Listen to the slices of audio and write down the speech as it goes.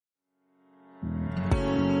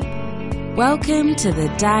Welcome to the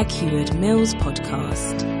Dag Heward-Mills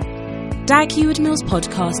podcast. Dag Heward-Mills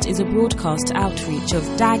podcast is a broadcast outreach of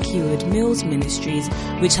Dag Heward-Mills Ministries,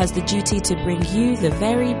 which has the duty to bring you the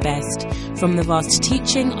very best from the vast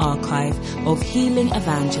teaching archive of healing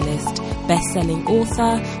evangelist, best-selling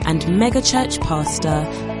author and megachurch pastor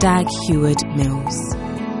Dag Heward-Mills.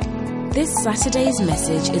 This Saturday's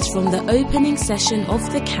message is from the opening session of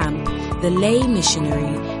the camp, The Lay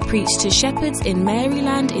Missionary, preached to shepherds in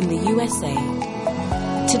Maryland in the USA.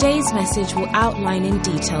 Today's message will outline in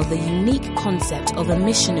detail the unique concept of a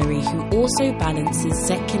missionary who also balances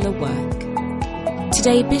secular work.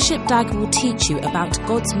 Today, Bishop Dag will teach you about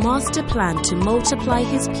God's master plan to multiply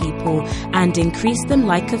his people and increase them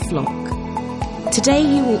like a flock. Today,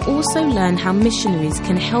 you will also learn how missionaries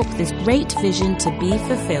can help this great vision to be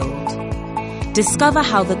fulfilled. Discover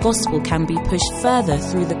how the gospel can be pushed further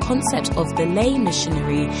through the concept of the lay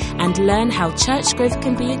missionary and learn how church growth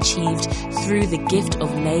can be achieved through the gift of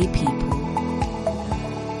lay people.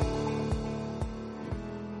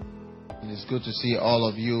 It's good to see all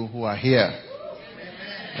of you who are here.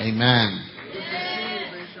 Amen.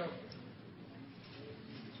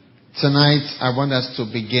 Tonight, I want us to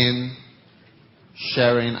begin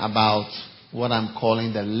sharing about what I'm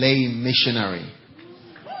calling the lay missionary.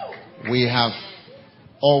 We have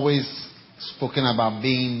always spoken about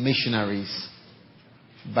being missionaries,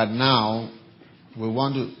 but now we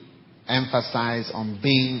want to emphasize on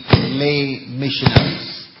being lay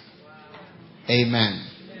missionaries. Amen.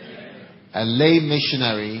 A lay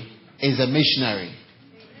missionary is a missionary,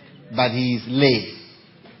 but he is lay.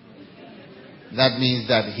 That means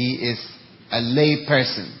that he is a lay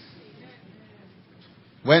person.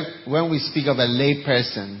 When we speak of a lay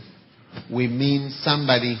person, we mean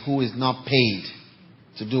somebody who is not paid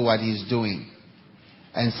to do what he's doing,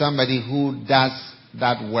 and somebody who does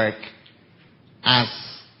that work as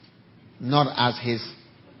not as his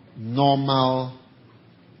normal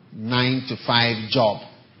 9-to-5 job.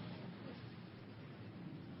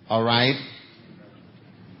 All right?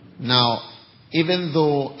 Now, even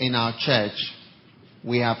though in our church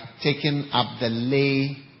we have taken up the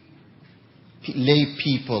lay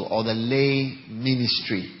people or the lay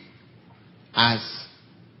ministry as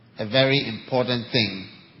a very important thing,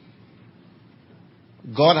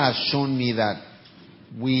 God has shown me that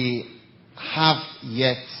we have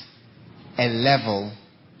yet a level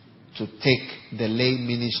to take the lay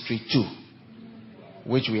ministry to,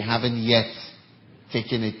 which we haven't yet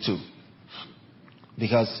taken it to.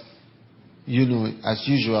 Because, as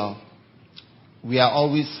usual, we are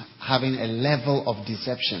always having a level of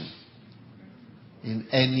deception in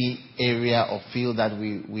any area or field that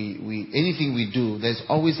we anything we do. There's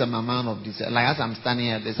always an amount of deception. Like as I'm standing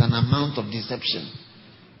here, there's an amount of deception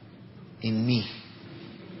in me,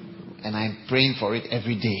 and I'm praying for it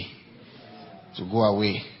every day to go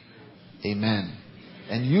away. Amen.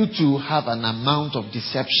 And you too have an amount of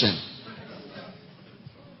deception.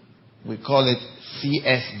 We call it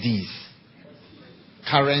CSDs,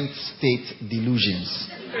 current state delusions.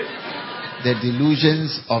 The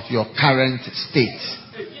delusions of your current state.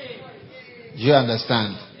 Do you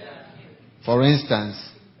understand? For instance,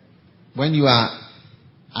 when you are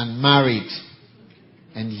unmarried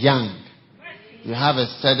and young, you have a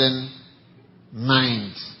certain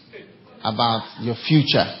mind about your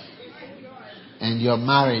future and your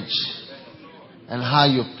marriage and how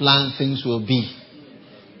you plan things will be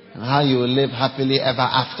and how you will live happily ever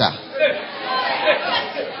after.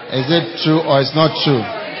 Is it true or it's not true?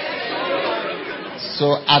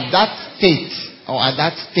 So at that state or at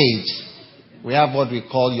that stage, we have what we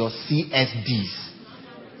call your CSDs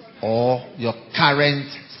or your current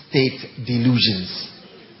state delusions.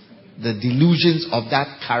 The delusions of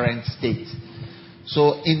that current state.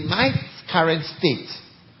 So in my current state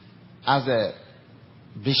as a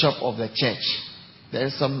bishop of the church, there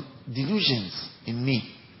are some delusions in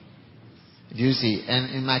me. Do you see?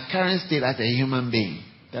 And in my current state as a human being,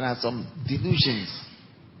 there are some delusions.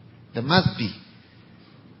 There must be.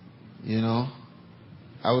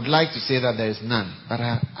 I would like to say that there is none, but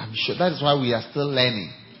I'm sure that is why we are still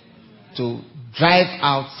learning to drive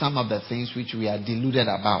out some of the things which we are deluded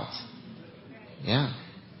about. Yeah.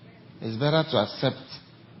 It's better to accept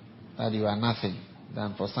that you are nothing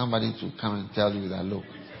than for somebody to come and tell you that, look,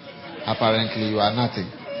 apparently you are nothing.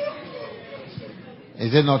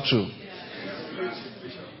 Is it not true?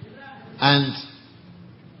 And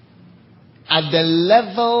at the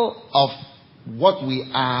level of what we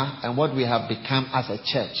are and what we have become as a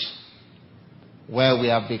church, where we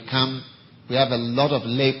have a lot of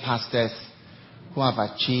lay pastors who have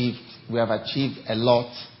achieved a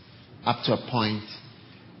lot up to a point.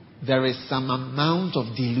 There is some amount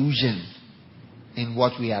of delusion in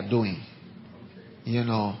what we are doing.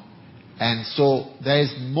 And so there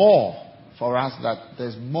is more for us, that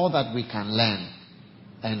there's more that we can learn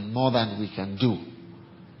and more than we can do.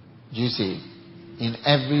 You see, in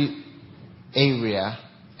every area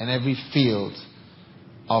and every field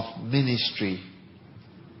of ministry,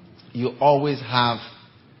 you always have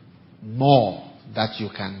more that you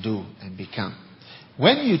can do and become.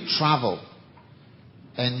 When you travel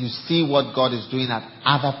and you see what God is doing at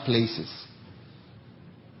other places,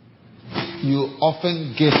 you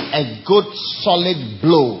often give a good solid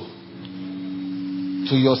blow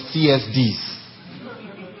to your CSDs.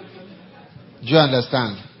 Do you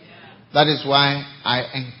understand? That is why I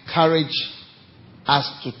encourage us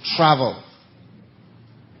to travel.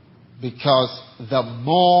 Because the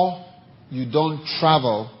more you don't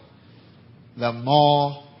travel, the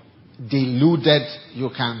more deluded you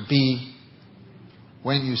can be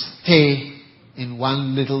when you stay in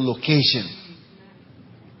one little location.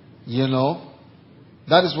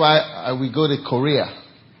 That is why we go to Korea.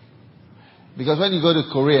 Because when you go to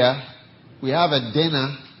Korea, we have a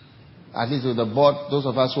dinner, at least with the board, those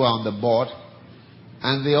of us who are on the board,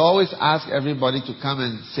 and they always ask everybody to come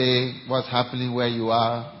and say what's happening where you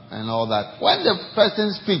are and all that. When the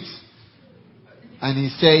person speaks and he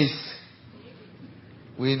says,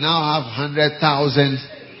 we now have 100,000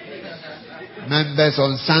 members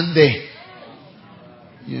on Sunday,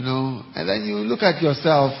 and then you look at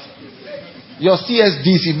yourself, your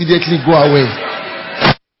CSDs immediately go away.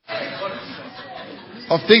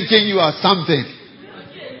 Of thinking you are something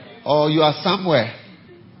or you are somewhere.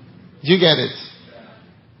 You get it?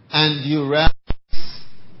 And you realize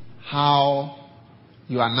how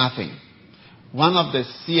you are nothing. One of the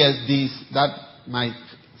CSDs that my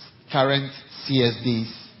current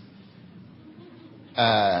CSDs,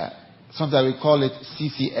 sometimes we call it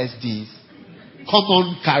CCSDs,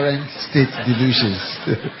 common current state delusions.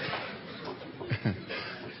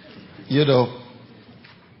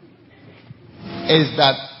 Is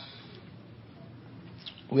that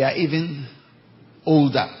we are even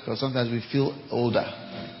older, because sometimes we feel older.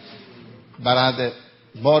 But at the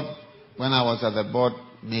board, when I was at the board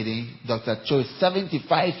meeting, Dr. Cho is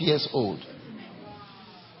 75 years old.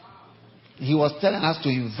 He was telling us to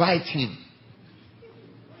invite him,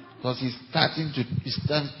 because he's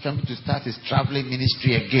coming to start his traveling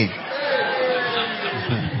ministry again.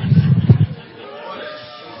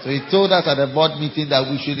 So he told us at the board meeting that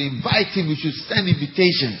we should invite him, we should send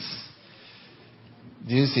invitations.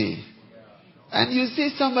 Do you see? And you see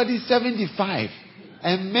somebody 75,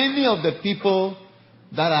 and many of the people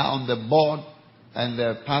that are on the board and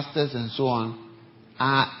the pastors and so on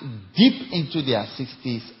are deep into their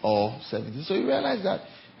 60s or 70s. So you realize that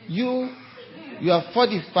you are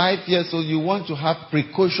 45 years old, you want to have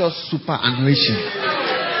precocious superannuation.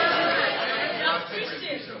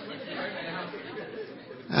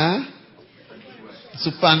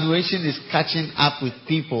 Superannuation is catching up with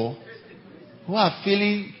people who are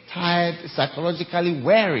feeling tired, psychologically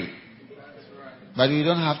weary. But you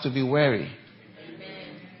don't have to be weary.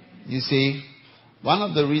 You see, one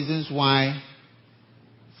of the reasons why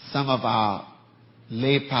some of our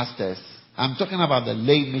lay pastors, I'm talking about the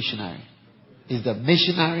lay missionary, is the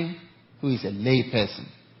missionary who is a lay person.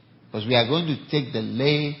 Because we are going to take the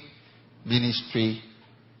lay ministry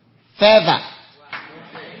further.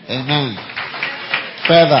 Amen.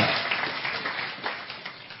 Further.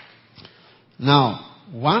 Now,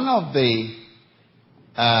 one of the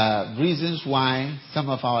reasons why some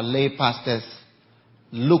of our lay pastors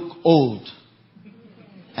look old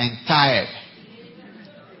and tired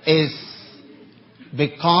is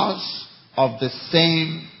because of the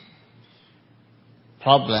same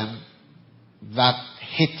problem that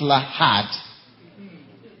Hitler had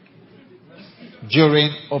during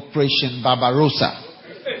Operation Barbarossa.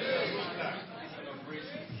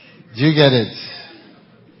 Do you get it?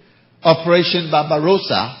 Operation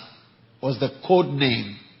Barbarossa was the code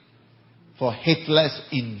name for Hitler's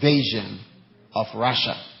invasion of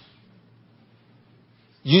Russia.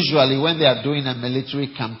 Usually when they are doing a military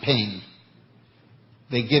campaign,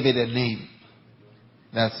 they give it a name.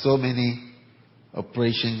 There are so many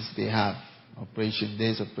operations they have. Operation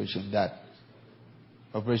this, operation that.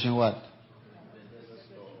 Operation what?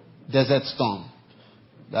 Desert Storm.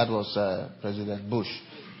 That was President Bush.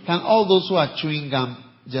 Can all those who are chewing gum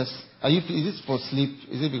just... is it for sleep?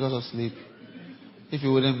 Is it because of sleep? If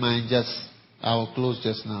you wouldn't mind, I will close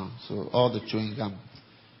just now. So all the chewing gum,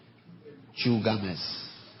 chew gummers,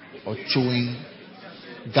 or chewing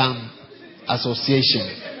gum association,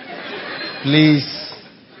 please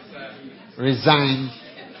resign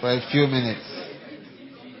for a few minutes.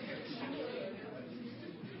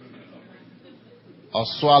 or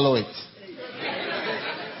swallow it?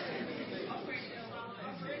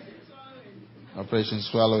 Operation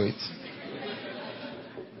swallow it.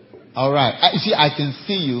 All right. You see, I can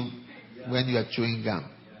see you when you are chewing gum.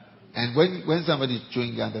 And when somebody is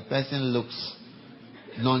chewing gum, the person looks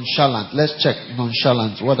nonchalant. Let's check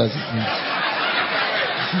nonchalant. What does it mean?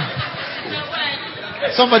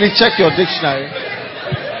 Somebody check your dictionary.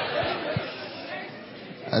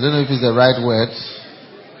 I don't know if it's the right word.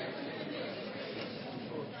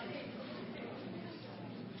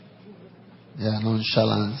 Yeah,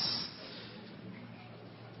 nonchalance.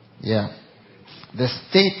 Yeah. The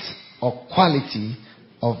state or quality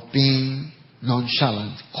of being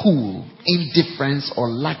nonchalant, cool, indifference or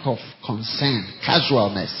lack of concern,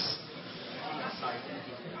 casualness.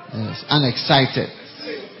 Yes, unexcited.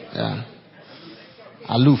 Yeah.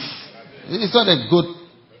 Aloof. It's not a good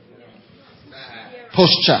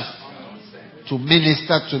posture to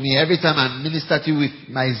minister to me. Every time I minister to you with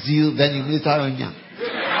my zeal, then you minister on you.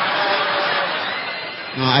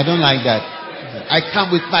 No, I don't like that. I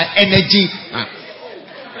come with my energy.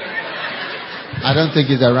 I don't think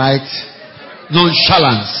it's the right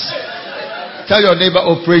nonchalance. Tell your neighbor,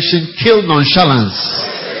 Operation Kill Nonchalance.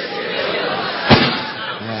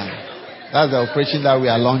 Yeah. That's the operation that we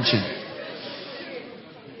are launching.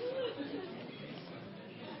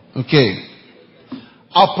 Okay.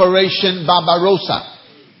 Operation Barbarossa.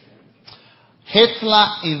 Hitler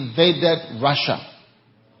invaded Russia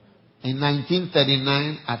in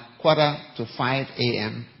 1939 at 4:45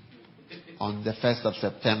 a.m. On the 1st of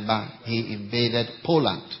September, he invaded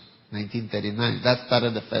Poland, 1939. That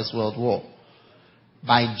started the First World War.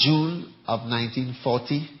 By June of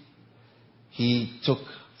 1940, he took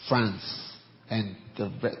France, and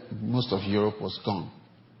most of Europe was gone.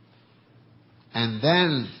 And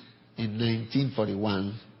then, in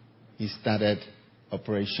 1941, he started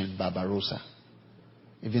Operation Barbarossa,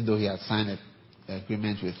 even though he had signed an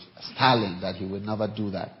agreement with Stalin that he would never do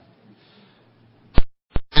that.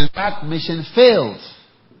 And that mission failed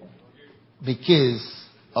because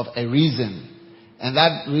of a reason. And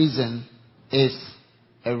that reason is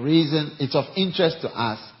it's of interest to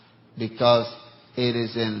us because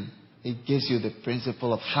it gives you the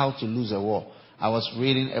principle of how to lose a war. I was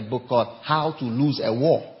reading a book called How to Lose a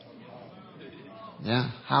War.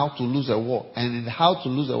 Yeah, How to Lose a War. And in How to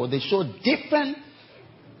Lose a War, they show different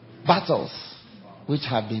battles which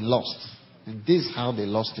have been lost. And this is how they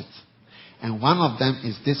lost it. And one of them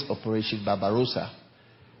is this Operation Barbarossa,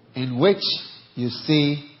 in which you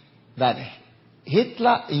see that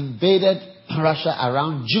Hitler invaded Russia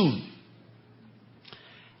around June.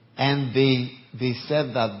 And they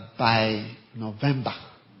said that by November,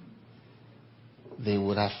 they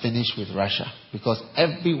would have finished with Russia. Because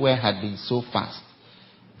everywhere had been so fast.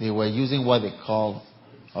 They were using what they call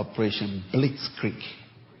Operation Blitzkrieg.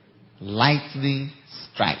 Lightning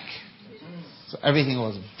strike. So everything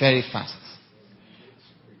was very fast.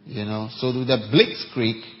 You know, so with the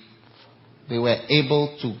Blitzkrieg, they were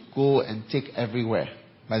able to go and take everywhere.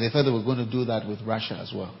 But they thought they were going to do that with Russia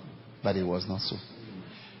as well. But it was not so.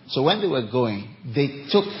 So when they were going, they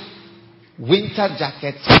took winter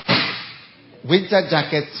jackets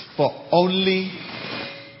for only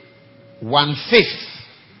 1/5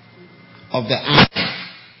 of the army.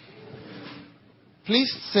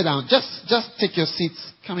 Please sit down. Just take your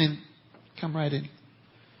seats. Come in. Come right in.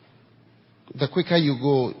 The quicker you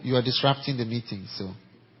go, you are disrupting the meeting. So,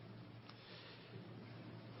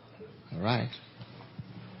 all right.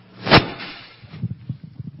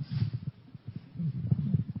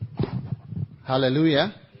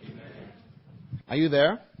 Hallelujah. Are you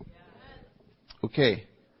there? Okay.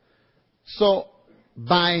 So,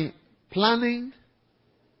 by planning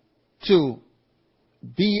to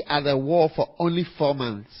be at the war for only 4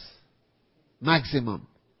 months, maximum,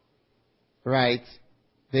 right?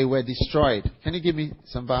 They were destroyed. Can you give me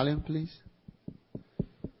some volume, please?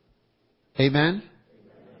 Amen?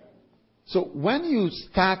 So when you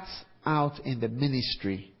start out in the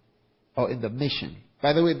ministry or in the mission,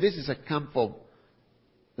 by the way, this is a camp for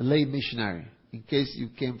the lay missionary, in case you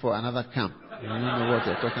came for another camp. You don't know what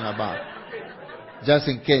you're talking about. Just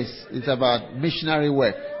in case. It's about missionary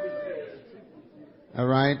work. All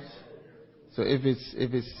right? So if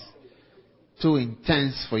it's too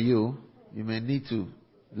intense for you, you may need to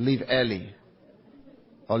leave early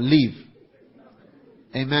or leave.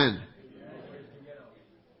 Amen.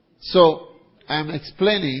 So I'm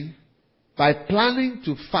explaining, by planning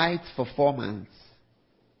to fight for 4 months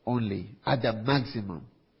only at the maximum,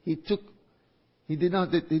 they did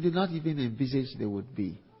not even envisage they would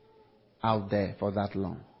be out there for that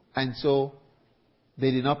long. And so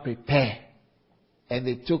they did not prepare. And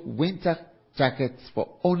they took winter jackets for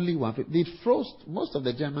only 150. They froze. Most of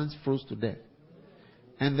the Germans froze to death.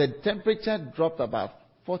 And the temperature dropped about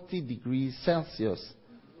 40 degrees Celsius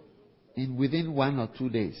within 1 or 2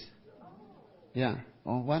 days. Yeah.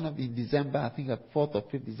 In December, I think 4th or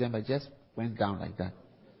 5th December, just went down like that.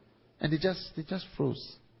 And they just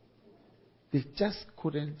froze. They just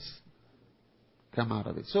couldn't come out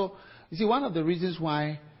of it. So, you see, one of the reasons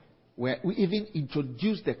why we even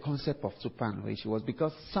introduced the concept of superannuation was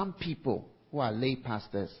because some people who are lay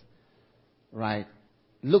pastors, right,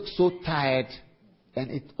 look so tired, and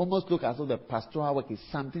it almost looks as though the pastoral work is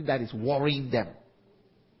something that is worrying them,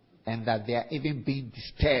 and that they are even being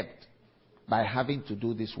disturbed by having to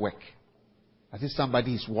do this work, as if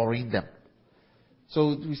somebody is worrying them.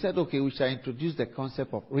 So we said, okay, we shall introduce the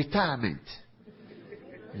concept of retirement.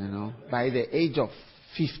 By the age of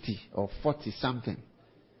 50 or 40 something.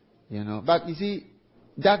 But you see,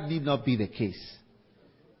 that need not be the case.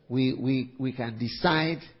 We can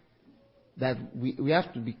decide that we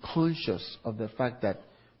have to be conscious of the fact that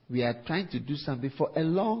we are trying to do something for a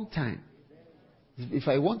long time. If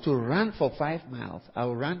I want to run for 5 miles, I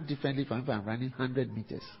will run differently from if I'm running 100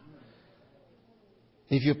 meters.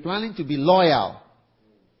 If you're planning to be loyal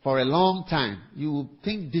for a long time, you will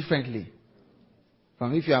think differently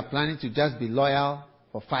from if you are planning to just be loyal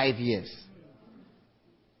for 5 years.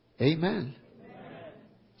 Amen.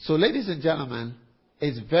 So, ladies and gentlemen,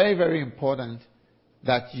 it's very, very important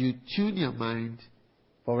that you tune your mind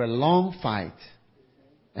for a long fight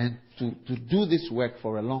and to do this work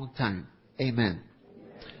for a long time. Amen.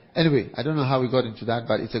 Anyway, I don't know how we got into that,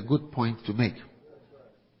 but it's a good point to make.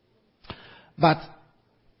 But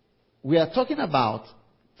we are talking about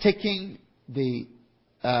taking the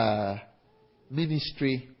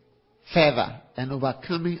ministry further and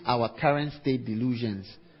overcoming our current state delusions.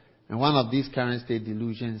 And one of these current state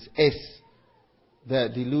delusions is the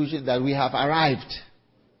delusion that we have arrived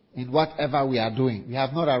in whatever we are doing. We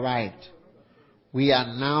have not arrived. We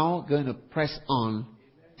are now going to press on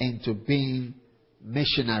into being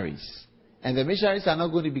missionaries. And the missionaries are not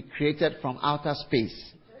going to be created from outer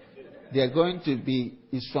space. They are going to be,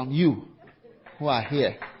 it's from you who are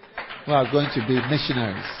here, who are going to be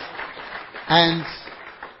missionaries. And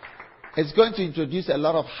it's going to introduce a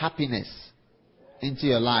lot of happiness into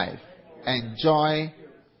your life and joy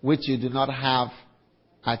which you do not have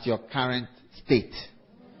at your current state.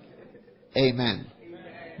 Amen.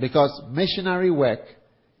 Because missionary work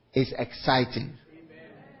is exciting.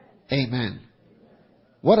 Amen.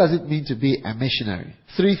 What does it mean to be a missionary?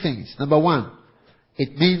 3 things. Number 1,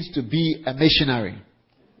 it means to be a missionary.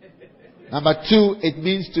 Number 2, it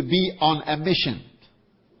means to be on a mission.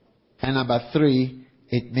 And number 3,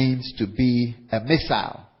 it means to be a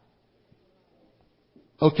missile.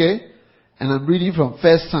 Okay? And I'm reading from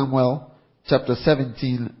 1 Samuel chapter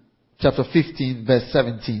 15, verse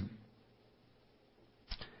 17.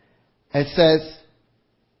 It says,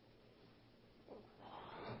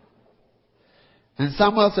 and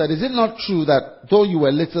Samuel said, is it not true that though you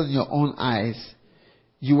were little in your own eyes,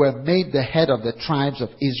 you were made the head of the tribes of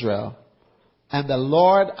Israel, and the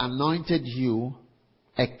Lord anointed you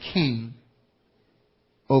a king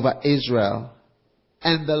over Israel,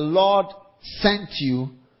 and the Lord sent you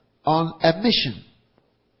on a mission.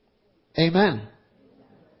 Amen.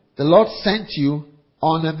 The Lord sent you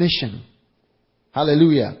on a mission.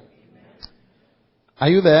 Hallelujah. Are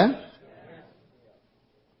you there?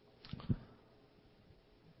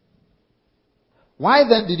 Why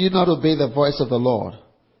then did you not obey the voice of the Lord?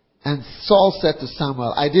 And Saul said to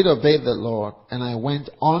Samuel, I did obey the Lord, and I went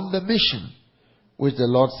on the mission which the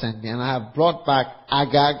Lord sent me. And I have brought back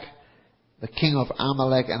Agag, the king of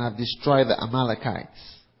Amalek, and have destroyed the Amalekites.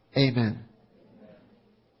 Amen.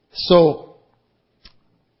 So,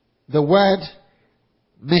 the word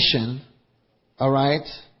mission, alright,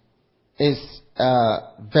 is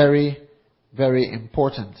very, very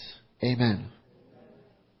important. Amen.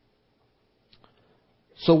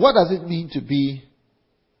 So what does it mean to be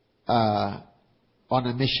on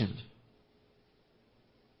a mission?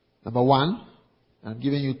 Number 1, I'm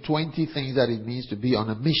giving you 20 things that it means to be on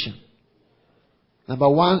a mission. Number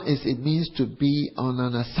 1 is it means to be on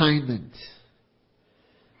an assignment.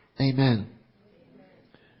 Amen.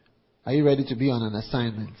 Are you ready to be on an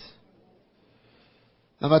assignment?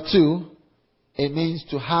 Number 2, it means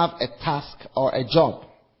to have a task or a job.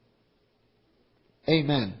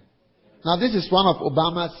 Amen. Now this is one of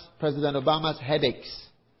President Obama's headaches,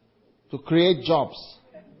 to create jobs.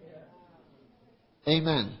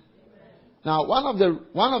 Amen. Now one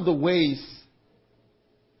of the ways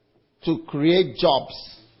to create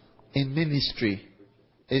jobs in ministry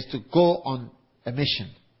is to go on a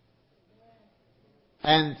mission.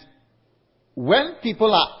 And when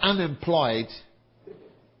people are unemployed,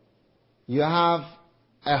 you have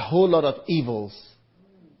a whole lot of evils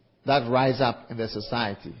that rise up in the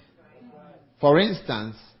society. For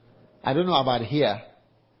instance, I don't know about here,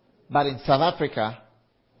 but in South Africa,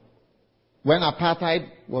 when apartheid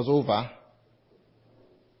was over,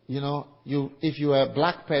 if you were a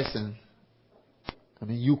black person,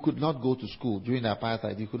 you could not go to school during the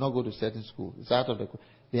apartheid. You could not go to certain school. It's out of the.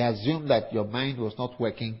 They assumed that your mind was not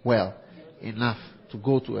working well enough to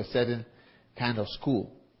go to a certain kind of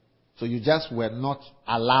school. So you just were not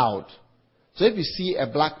allowed. So if you see a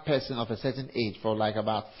black person of a certain age, for like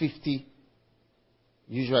about 50,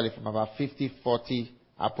 usually from about 50, 40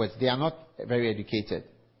 upwards, they are not very educated.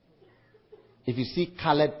 If you see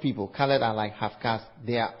colored people, colored are like half caste,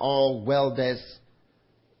 they are all welders,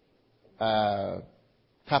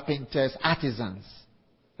 carpenters, artisans.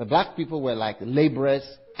 The black people were like laborers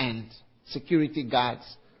and security guards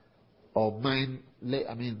or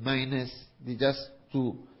miners. They just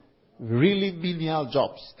do really menial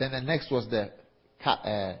jobs. Then the next was the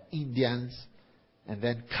Indians, and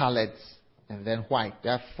then coloreds, and then white.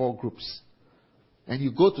 There are 4 groups. And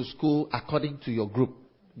you go to school according to your group.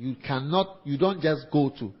 You don't just go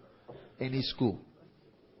to any school.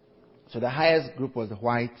 So the highest group was the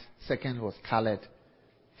white, second was colored,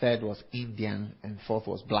 third was Indian, and fourth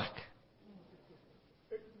was black.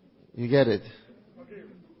 You get it?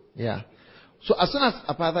 Yeah. So as soon as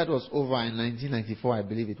apartheid was over in 1994, I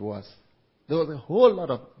believe it was, there was a whole lot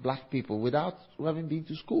of black people without having been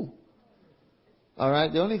to school.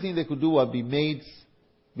 Alright? The only thing they could do was be maids,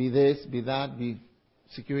 be this, be that, be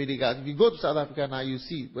security guards. If you go to South Africa now, you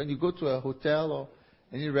see, when you go to a hotel or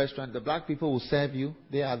any restaurant, the black people will serve you.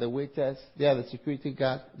 They are the waiters. They are the security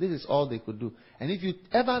guards. This is all they could do. And if you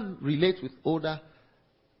ever relate with older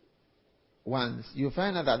ones, you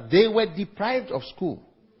find out that they were deprived of school.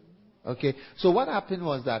 Okay? So what happened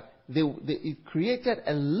was that it created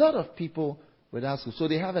a lot of people without school. So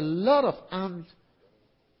they have a lot of armed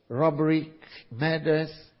robbery,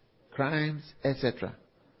 murders, crimes, etc.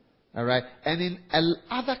 All right? And in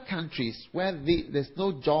other countries where there's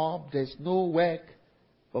no job, there's no work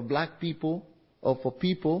for black people or for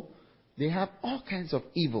people, they have all kinds of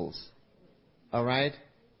evils. All right?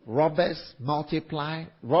 Robbers multiply.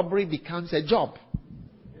 Robbery becomes a job.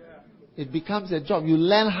 It becomes a job. You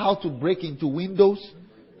learn how to break into windows.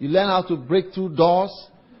 You learn how to break through doors.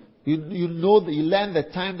 You learn the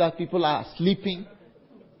time that people are sleeping.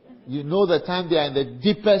 You know the time they are in the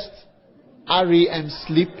deepest REM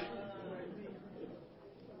sleep.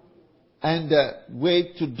 And the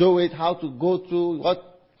way to do it, how to go through,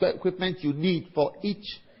 what equipment you need for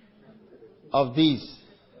each of these.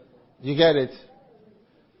 You get it?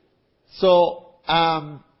 So,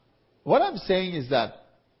 what I'm saying is that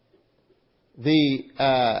the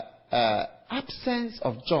absence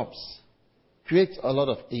of jobs creates a lot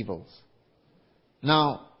of evils.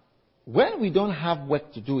 Now, when we don't have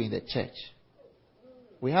work to do in the church,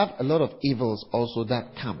 we have a lot of evils also that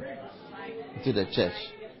come into the church.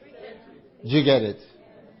 Do you get it?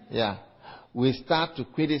 Yeah. We start to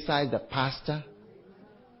criticize the pastor,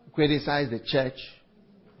 criticize the church,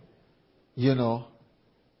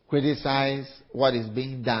 criticize what is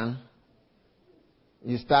being done.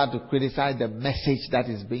 You start to criticize the message that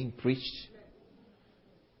is being preached.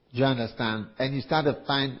 Do you understand? And you start to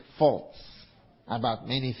find faults about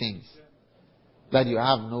many things that you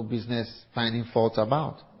have no business finding faults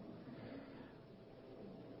about.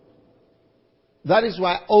 That is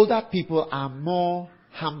why older people are more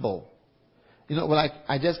humble. Like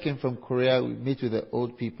I just came from Korea, we meet with the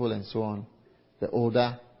old people and so on, the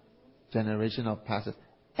older generation of pastors.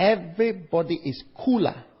 Everybody is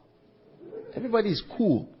cooler. Everybody is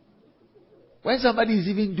cool. When somebody is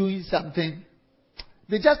even doing something,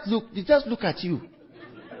 they just look at you.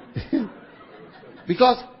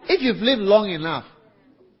 Because if you've lived long enough,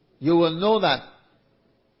 you will know that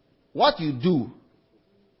what you do,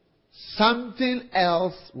 something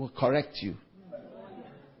else will correct you.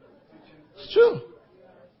 It's true.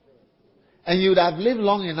 And you would have lived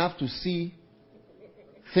long enough to see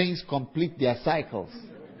things complete their cycles.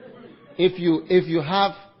 If you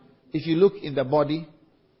look in the body,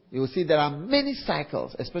 you will see there are many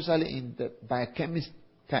cycles, especially in the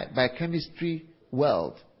biochemistry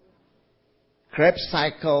world. Krebs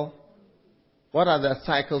cycle. What are the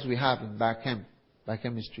cycles we have in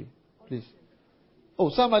biochemistry? Please. Oh,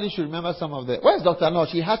 somebody should remember some of the... Where's Dr. Nosh?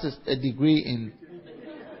 He has a degree in...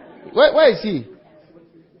 Where is he?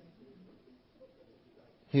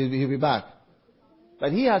 He'll be back.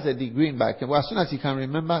 But he has a degree in biochemistry. Well, as soon as he can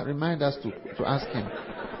remember, remind us to ask him.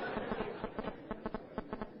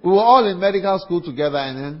 We were all in medical school together,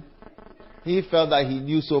 and then He felt that he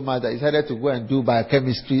knew so much that he decided to go and do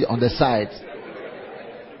biochemistry on the side.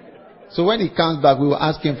 So when he comes back, we will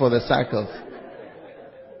ask him for the cycles.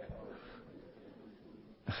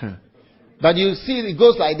 But you see, it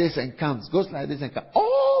goes like this and comes, goes like this and comes,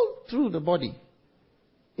 all through the body.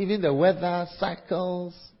 Even the weather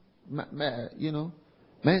cycles,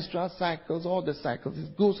 menstrual cycles, all the cycles.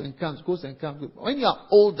 It goes and comes, goes and comes. When you are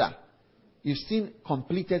older, you've seen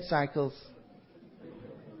completed cycles.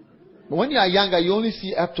 But when you are younger, you only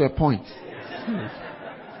see up to a point.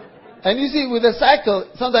 And you see, with the cycle,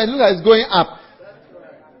 sometimes it looks like it's going up.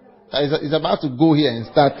 It's about to go here and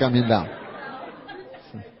start coming down.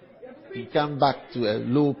 You come back to a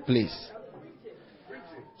low place.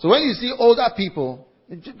 So when you see older people,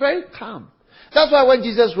 it's very calm. That's why when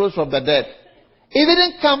Jesus rose from the dead, he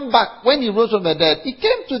didn't come back. When he rose from the dead, he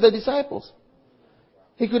came to the disciples.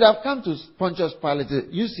 He could have come to Pontius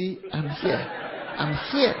Pilate. You see, I'm here. I'm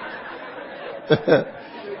here.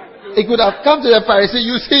 He could have come to the Pharisee.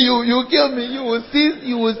 You see, you kill me. You will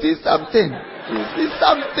see something. You will see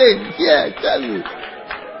something here. I tell you.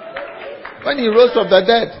 When he rose from the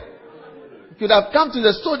dead, he could have come to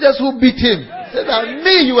the soldiers who beat him. He said,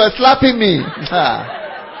 me, you were slapping me.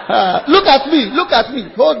 Look at me. Look at me.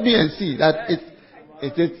 Hold me and see that it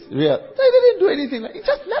is real. They didn't do anything. He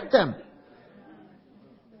just left them.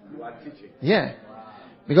 You are teaching. Yeah.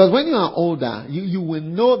 Because when you are older, you will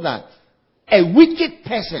know that a wicked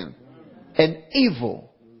person, an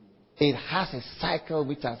evil, it has a cycle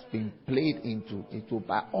which has been played into. It will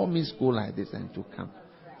by all means go like this and to come.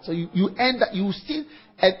 So you end up, you see,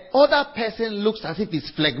 an older person looks as if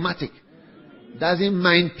he's phlegmatic. Doesn't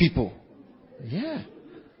mind people. Yeah.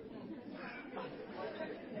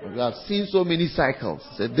 We have seen so many cycles.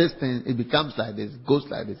 So this thing, it becomes like this, goes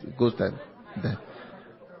like this, it goes like that.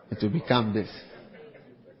 It will become this.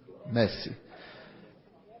 Mercy.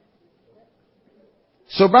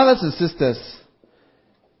 So brothers and sisters,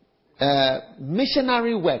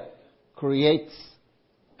 missionary work creates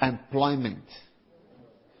employment.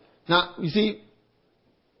 Now, you see,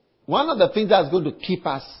 one of the things that's going to keep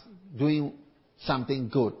us doing something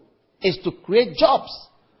good is to create jobs.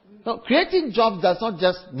 Now, creating jobs does not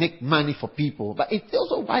just make money for people, but it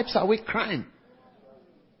also wipes away crime.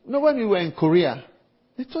 You know, when we were in Korea,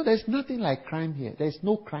 they thought there's nothing like crime here. There's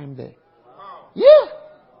no crime there. Yeah.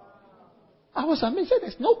 I was amazed.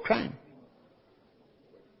 There's no crime.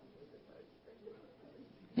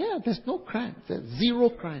 Yeah, there's no crime. There's zero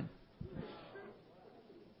crime.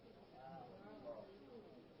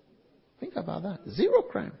 Think about that. Zero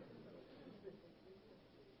crime.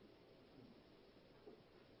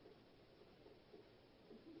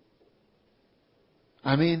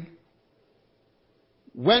 I mean,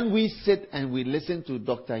 when we sit and we listen to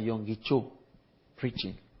Dr. Yonggi Cho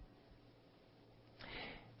preaching,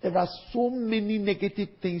 there are so many negative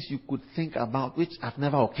things you could think about which have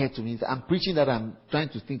never occurred to me. I'm preaching that I'm trying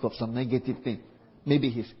to think of some negative thing. Maybe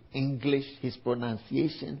his English, his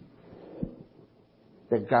pronunciation,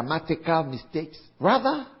 the grammatical mistakes.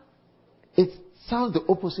 Rather, it sounds the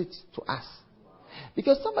opposite to us.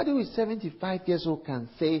 Because somebody who is 75 years old can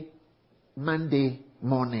say Monday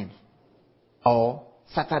morning or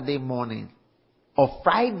Saturday morning or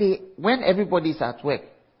Friday when everybody is at work.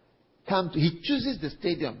 He chooses the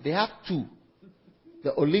stadium. They have two.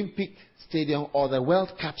 The Olympic Stadium or the World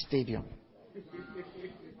Cup Stadium.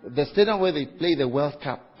 The stadium where they play the World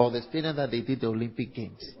Cup or the stadium that they did the Olympic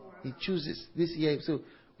Games. He chooses this year. So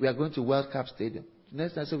we are going to World Cup Stadium.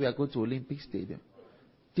 Next time, so we are going to Olympic Stadium.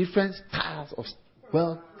 Different styles of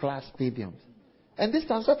world-class stadiums. And this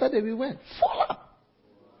time, Saturday, we went. Full up.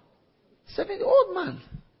 70-old man.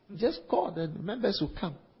 Just called and members will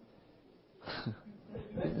come.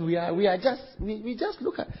 We just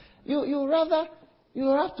look at you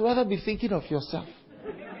have to rather be thinking of yourself.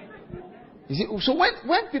 You see, so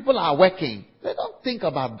when people are working, they don't think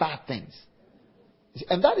about bad things. See,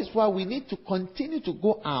 and that is why we need to continue to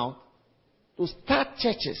go out to start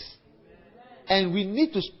churches. And we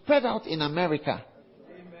need to spread out in America.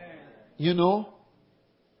 You know,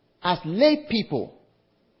 as lay people,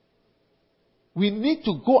 we need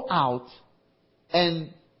to go out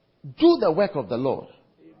and do the work of the Lord.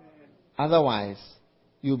 Otherwise,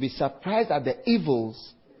 you'll be surprised at the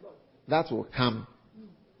evils that will come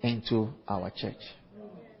into our church.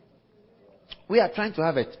 We are trying to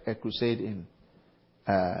have a crusade in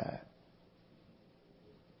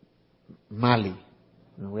Mali.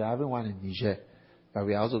 We are having one in Niger, but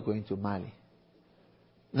we are also going to Mali.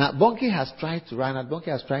 Now, Bonke has tried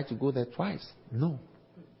to go there twice. No,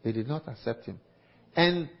 they did not accept him.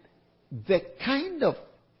 And the kind of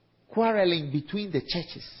quarreling between the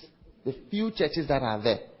churches, the few churches that are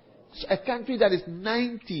there, A country that is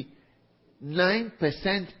 99%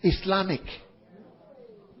 Islamic.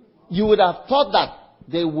 You would have thought that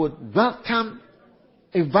they would welcome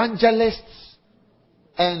evangelists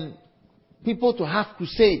and people to have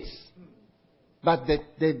crusades. But the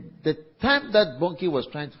time that Bonnke was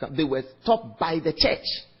trying to come, they were stopped by the church.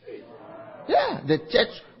 Yeah, the church,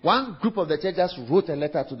 one group of the church just wrote a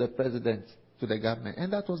letter to the president, to the government,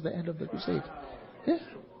 and that was the end of the crusade. Yeah.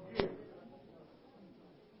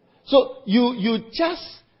 So you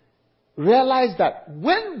just realize that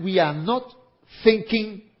when we are not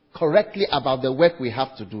thinking correctly about the work we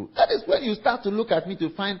have to do, that is when you start to look at me to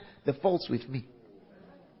find the faults with me.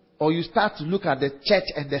 Or you start to look at the church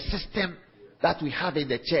and the system that we have in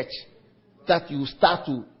the church, that you start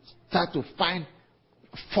to find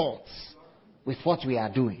faults with what we are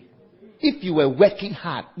doing. If you were working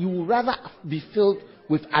hard, you would rather be filled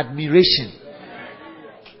with admiration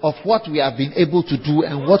of what we have been able to do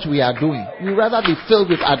and what we are doing. You would rather be filled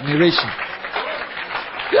with admiration.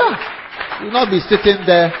 Yeah. You will not be sitting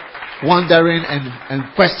there wondering and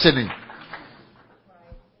questioning.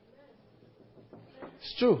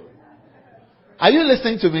 It's true. Are you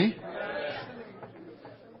listening to me?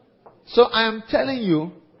 So I am telling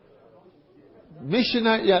you,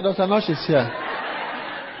 missionary, Dr. Nosh is here.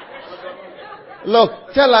 Look,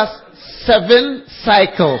 tell us 7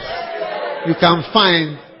 cycles you can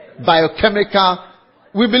find biochemical.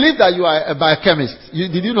 We believe that you are a biochemist.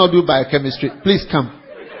 Did you not do biochemistry? Please come.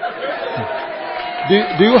 Do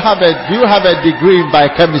you have a degree in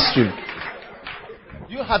biochemistry?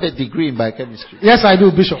 Do you have a degree in biochemistry? Yes, I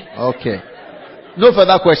do, Bishop. Okay. No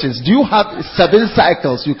further questions. Do you have 7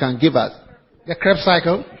 cycles you can give us? The Krebs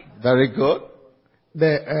cycle. Very good.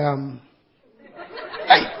 The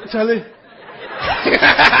Charlie.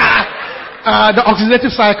 The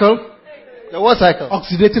oxidative cycle. The what cycle?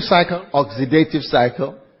 Oxidative cycle. Oxidative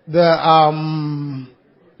cycle. The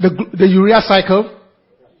urea cycle.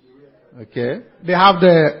 Okay. They have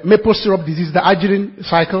the maple syrup disease, the arginine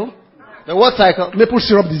cycle. The what cycle? Maple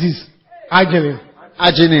syrup disease. Arginine.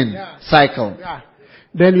 Arginine cycle. Yeah.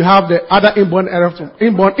 Then you have the other inborn errors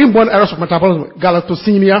of metabolism,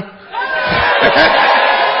 galactosemia.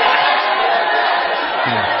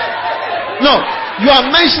 No, you are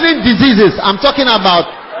mentioning diseases. I'm talking about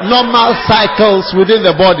normal cycles within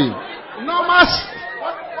the body.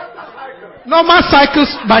 Normal cycles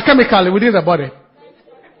biochemically within the body.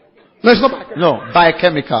 No, it's not biochemical. No,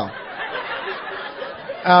 biochemical.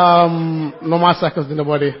 Normal cycles in the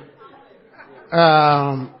body.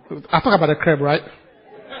 I talk about the Krebs, right?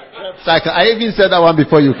 Cycle. I even said that one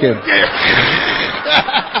before you came.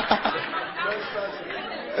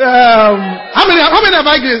 How many have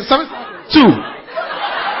I given? 2.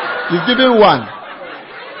 You've given 1.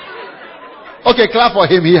 Okay, clap for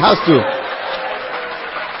him. He has to.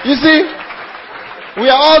 You see, we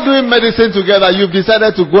are all doing medicine together. You've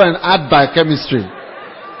decided to go and add biochemistry.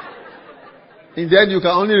 In the end, you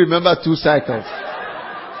can only remember 2 cycles.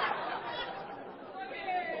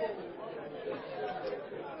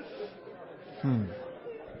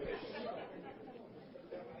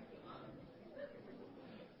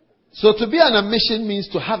 So to be on a mission means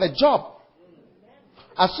to have a job.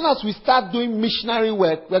 As soon as we start doing missionary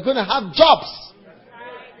work, we're going to have jobs.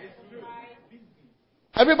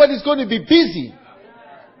 Everybody's going to be busy.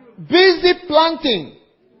 Busy planting.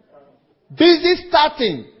 Busy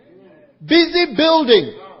starting. Busy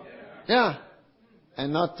building. Yeah.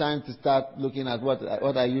 And not time to start looking at what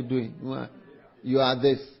are you doing? You are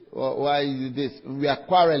this. Why is it this? We are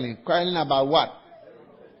quarreling. Quarreling about what?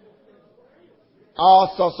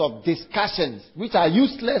 All sorts of discussions which are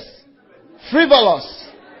useless, frivolous,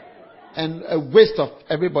 and a waste of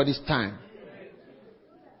everybody's time.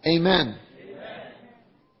 Amen.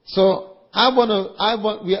 So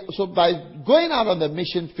so by going out on the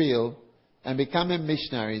mission field and becoming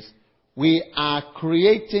missionaries, we are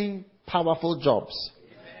creating powerful jobs.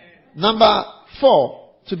 Number 4,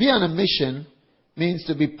 to be on a mission means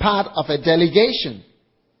to be part of a delegation.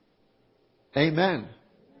 Amen.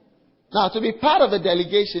 Now, to be part of a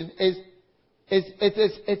delegation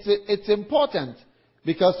it's important,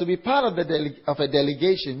 because to be part of a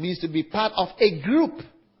delegation means to be part of a group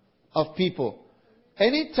of people.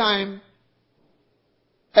 Anytime,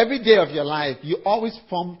 every day of your life, you always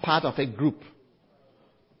form part of a group.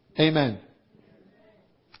 Amen.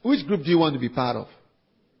 Which group do you want to be part of?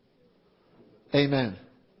 Amen.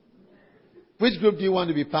 Which group do you want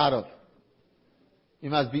to be part of? You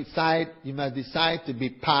must decide to be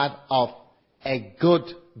part of a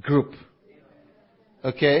good group.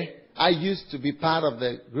 Okay? I used to be part of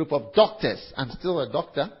the group of doctors. I'm still a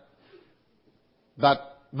doctor. But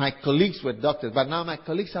my colleagues were doctors, but now my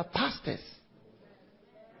colleagues are pastors,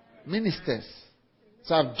 ministers.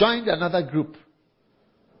 So I've joined another group.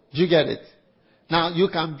 Do you get it? Now you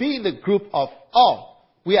can be in the group of,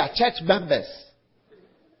 we are church members.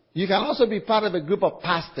 You can also be part of a group of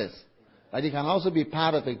pastors. But you can also be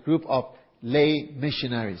part of a group of lay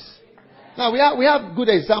missionaries. Now we have good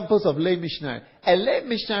examples of lay missionary. A lay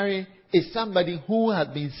missionary is somebody who has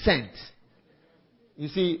been sent. You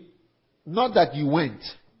see, not that you went.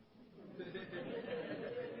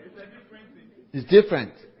 It's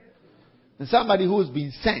different. And somebody who's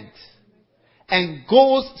been sent and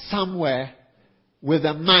goes somewhere with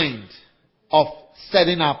a mind of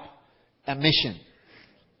setting up a mission.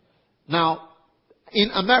 Now, in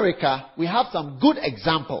America, we have some good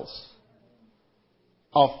examples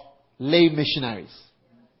of lay missionaries.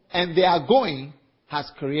 And their going has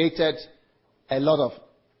created a lot of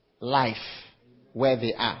life where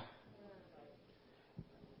they are.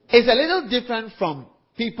 It's a little different from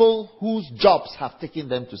people whose jobs have taken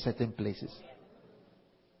them to certain places.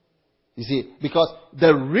 You see, because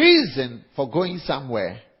the reason for going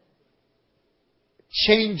somewhere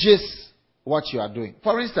changes what you are doing.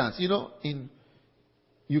 For instance,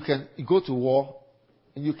 you can go to war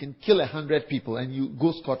and you can kill 100 people and you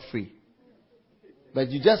go scot-free. But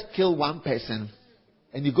you just kill one person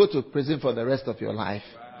and you go to prison for the rest of your life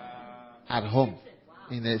at home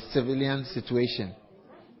in a civilian situation.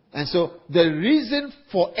 And so the reason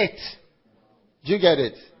for it, do you get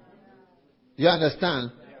it? You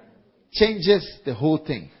understand? Changes the whole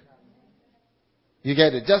thing. You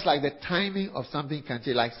get it? Just like the timing of something can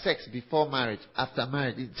change, like sex before marriage, after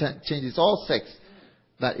marriage, it changes. All sex,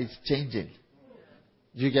 but it's changing.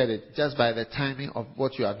 Do you get it? Just by the timing of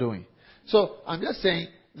what you are doing. So I'm just saying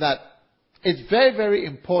that it's very, very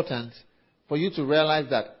important for you to realize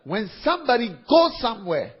that when somebody goes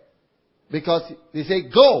somewhere, because they say,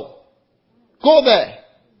 go there.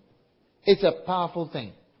 It's a powerful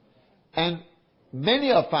thing. And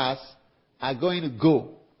many of us are going to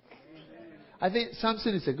go. I think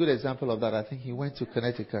Samson is a good example of that. I think he went to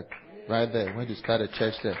Connecticut right there. He went to start a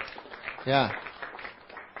church there. Yeah.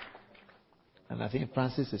 And I think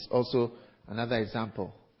Francis is also another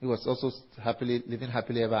example. He was also living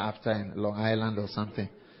happily ever after in Long Island or something.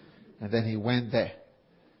 And then he went there.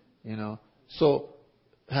 So,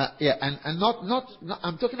 and not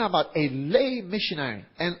I'm talking about a lay missionary.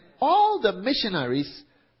 And all the missionaries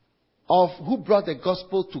who brought the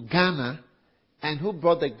gospel to Ghana and who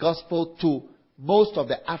brought the gospel to most of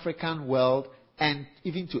the African world and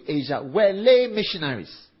even to Asia were lay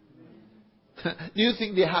missionaries. Do you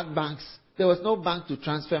think they had banks? There was no bank to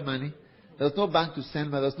transfer money. There was no bank to send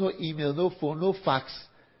money. There was no email, no phone, no fax,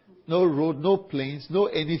 no road, no planes, no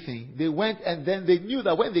anything. They went and then they knew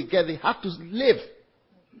that when they had to live.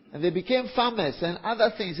 And they became farmers and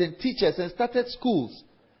other things and teachers and started schools.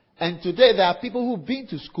 And today there are people who've been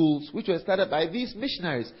to schools which were started by these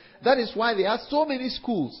missionaries. That is why they have so many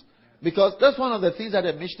schools. Because that's one of the things that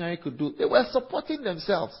a missionary could do. They were supporting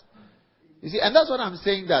themselves. You see, and that's what I'm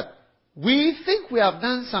saying, that we think we have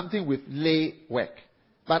done something with lay work.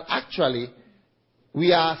 But actually,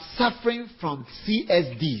 we are suffering from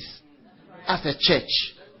CSDs as a church.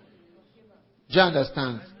 Do you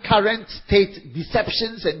understand? Current state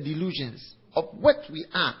deceptions and delusions of what we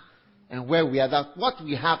are and where we are. That what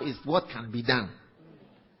we have is what can be done.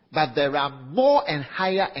 But there are more and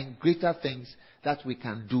higher and greater things that we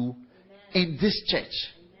can do in this church.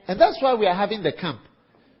 And that's why we are having the camp.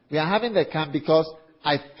 We are having the camp because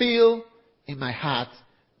I feel in my heart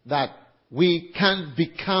that we can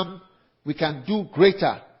do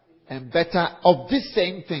greater and better of this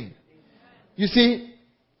same thing. You see,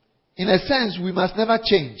 in a sense, we must never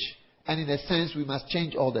change. And in a sense, we must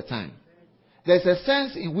change all the time. There's a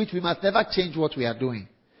sense in which we must never change what we are doing.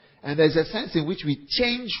 And there's a sense in which we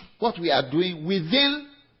change what we are doing within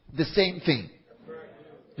the same thing.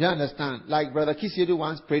 You understand? Like Brother Kisiedu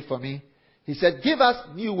once prayed for me. He said, give us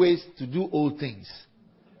new ways to do old things.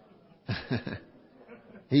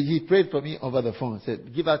 He prayed for me over the phone.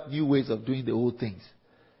 Said, give us new ways of doing the old things.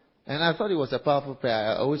 And I thought it was a powerful prayer.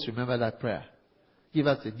 I always remember that prayer. Give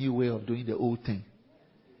us a new way of doing the old thing.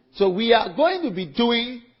 So we are going to be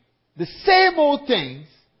doing the same old things,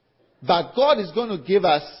 but God is going to give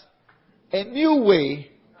us a new way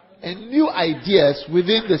and new ideas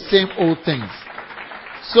within the same old things.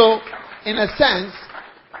 So, in a sense,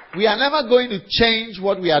 we are never going to change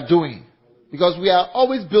what we are doing, because we are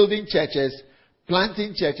always building churches,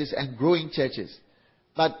 planting churches, and growing churches.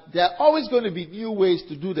 But there are always going to be new ways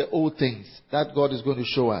to do the old things that God is going to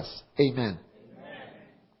show us. Amen.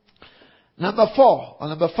 Number 4 or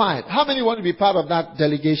number 5. How many want to be part of that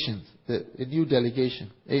delegation? a new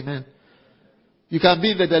delegation. Amen. You can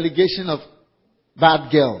be in the delegation of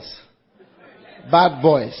bad girls, bad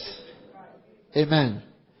boys. Amen.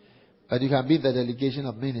 But you can be in the delegation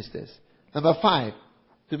of ministers. Number 5,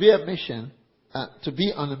 to be on a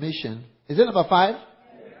mission. Is it number 5?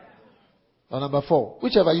 Or number 4?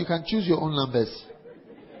 Whichever, you can choose your own numbers.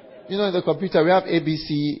 You know, in the computer, we have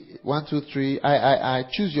ABC, 1, 2, 3, I.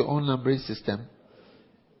 Choose your own numbering system.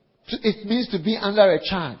 It means to be under a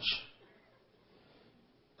charge.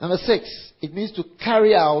 Number 6, it means to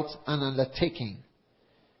carry out an undertaking.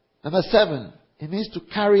 Number 7, it means to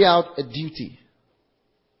carry out a duty.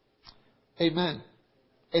 Amen.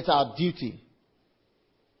 It's our duty.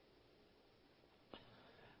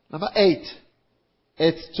 Number 8,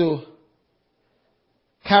 it's to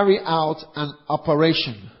carry out an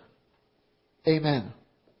operation. Amen.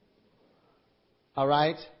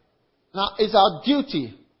 Alright? Now, it's our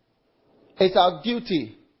duty. It's our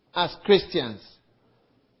duty as Christians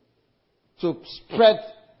to spread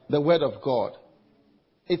the word of God.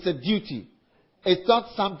 It's a duty. It's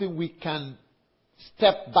not something we can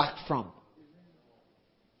step back from.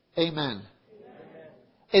 Amen.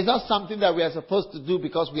 It's not something that we are supposed to do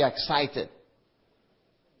because we are excited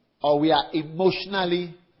or we are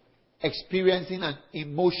emotionally experiencing an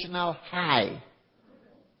emotional high.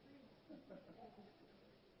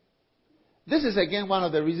 This is again one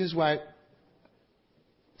of the reasons why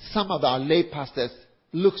some of our lay pastors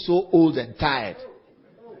look so old and tired.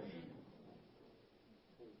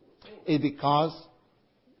 It's because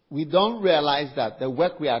we don't realize that the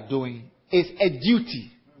work we are doing is a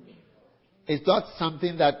duty. It's not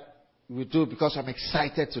something that we do because I'm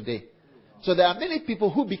excited today. So there are many people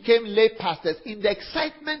who became lay pastors in the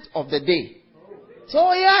excitement of the day. So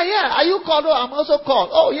are you called? Oh, I'm also called.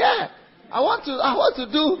 Oh yeah, I also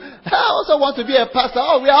want to be a pastor.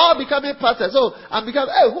 Oh, we are all becoming pastors. So I'm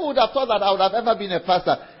becoming. Hey, who would have thought that I would have ever been a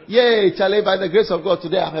pastor? Yay, Charlie! By the grace of God,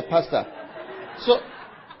 today I'm a pastor. So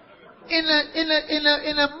in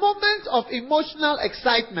a moment of emotional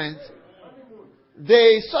excitement,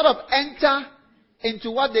 they sort of enter into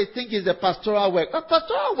what they think is the pastoral work. But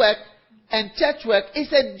pastoral work and church work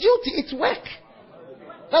is a duty. It's work.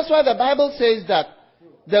 That's why the Bible says that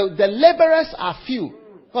the laborers are few.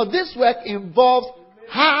 For this work involves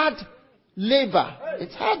hard labor.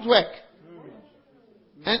 It's hard work.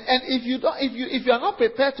 And if you are not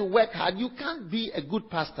prepared to work hard, you can't be a good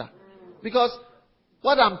pastor. Because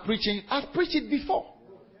what I'm preaching, I've preached it before.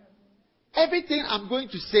 Everything I'm going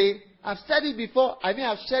to say, I've said it before. I mean,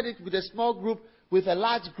 I've shared it with a small group, with a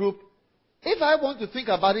large group. If I want to think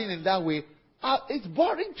about it in that way, it's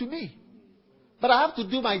boring to me. But I have to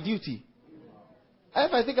do my duty.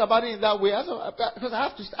 If I think about it in that way, because I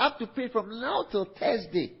have to pray from now till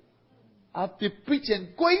Thursday. I have to preach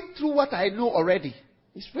and going through what I know already.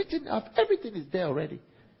 It's written up. Everything is there already.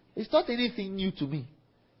 It's not anything new to me.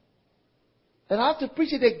 And I have to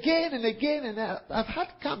preach it again and again. And I've had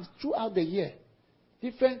camps throughout the year.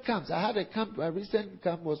 Different camps. I had a camp, a recent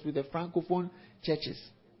camp was with the Francophone churches.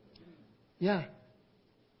 Yeah.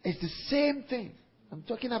 It's the same thing. I'm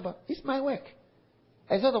talking about. It's my work.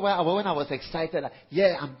 It's not when I was excited.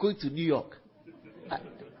 I'm going to New York.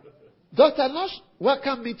 Dr. Nash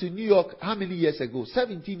welcomed me to New York how many years ago?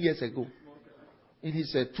 17 years ago. In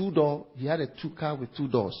his 2-door, he had a 2-car with 2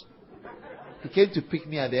 doors. He came to pick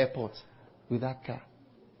me at the airport with that car.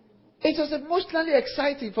 It was emotionally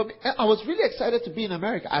exciting for me. I was really excited to be in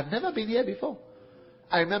America. I'd never been here before.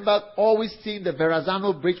 I remember always seeing the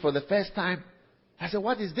Verrazano Bridge for the first time. I said,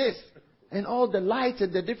 what is this? And all the lights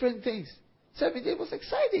and the different things. It was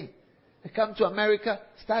exciting. I come to America,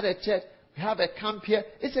 start a church, we have a camp here.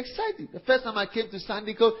 It's exciting. The first time I came to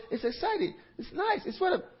Sandy Cove, it's exciting. It's nice. It's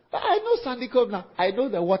whatever. But I know Sandy Cove now. I know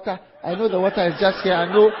the water. I know the water is just here.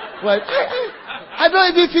 I know. Well, I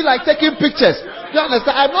don't even feel like taking pictures. You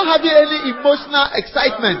understand? I'm not having any emotional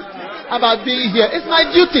excitement about being here. It's my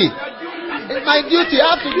duty. It's my duty.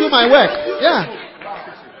 I have to do my work. Yeah.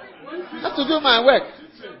 I have to do my work.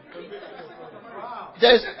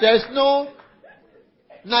 There's no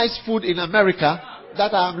nice food in America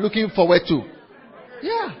that I'm looking forward to.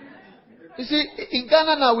 Yeah. You see, in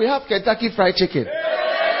Ghana now we have Kentucky Fried Chicken.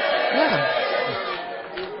 Yeah.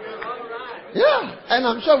 Yeah. And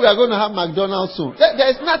I'm sure we are going to have McDonald's soon.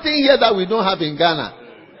 There's nothing here that we don't have in Ghana.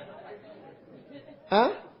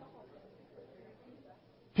 Huh?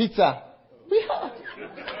 Pizza. We have.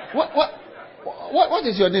 What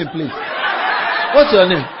is your name, please? What's your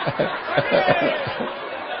name?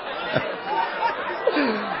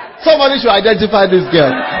 Somebody should identify this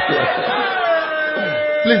girl.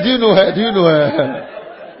 Please, do you know her? Do you know her?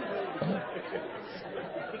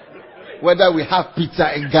 whether we have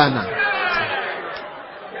pizza in Ghana.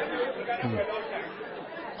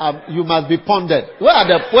 You must be pondered. Where are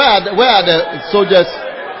the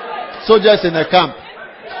soldiers in the camp?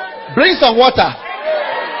 Bring some water.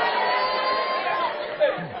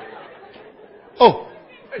 Oh,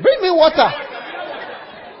 bring me water.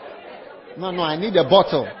 No, I need a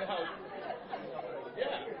bottle.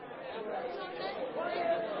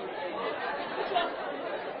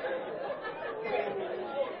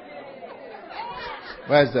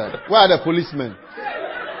 Where are the policemen?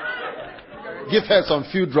 Give her some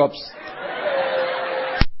few drops.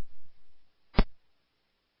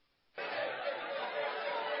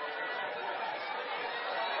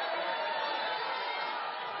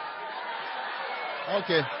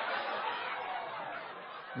 Okay.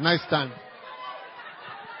 Nice time.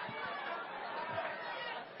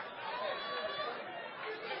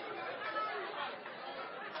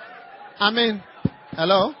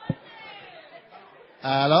 Hello?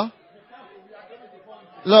 Hello?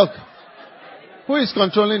 Look. Who is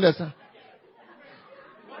controlling this?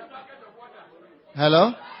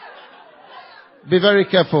 Hello? Be very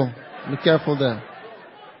careful. Be careful there.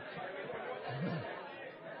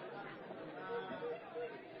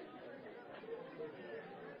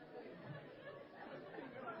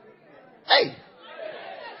 Hey!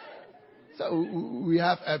 So we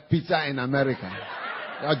have a pizza in America.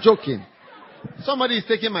 You are joking. Somebody is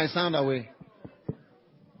taking my sound away.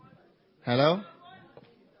 Hello?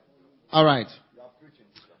 All right.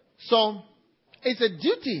 So, it's a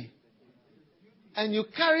duty. And you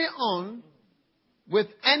carry on with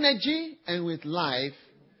energy and with life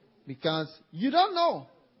because you don't know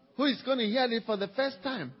who is going to hear it for the first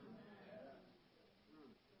time.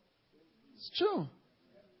 It's true.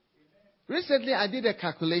 Recently, I did a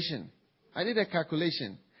calculation. And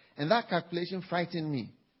that calculation frightened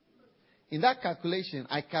me. In that calculation,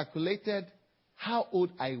 I calculated how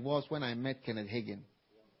old I was when I met Kenneth Hagin.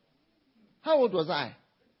 How old was I?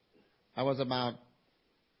 I was about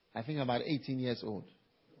 18 years old.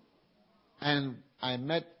 And I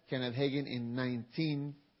met Kenneth Hagin in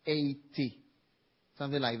 1980.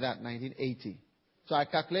 Something like that, 1980. So I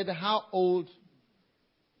calculated how old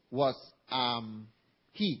was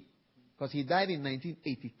he. Because he died in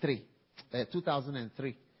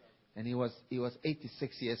 2003. And he was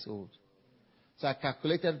 86 years old. So I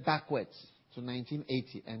calculated backwards to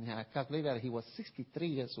 1980. And I calculated that he was 63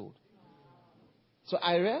 years old. So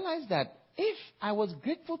I realized that if I was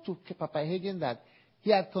grateful to Papa Hagin that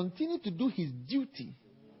he had continued to do his duty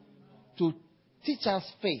to teach us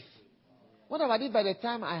faith. What I did by the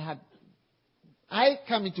time I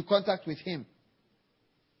come into contact with him,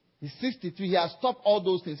 he's 63, he has stopped all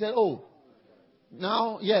those things. He said,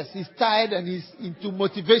 now, yes, he's tired and he's into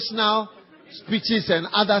motivational speeches and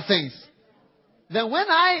other things. Then when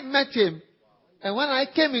I met him, and when I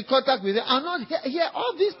came in contact with him, I'm not hear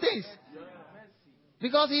all these things.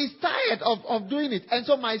 Because he's tired of doing it. And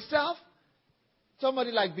so myself,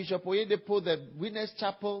 somebody like Bishop Oyedepo, the Winners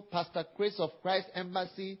Chapel, Pastor Chris of Christ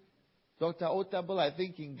Embassy, Dr. Otable, I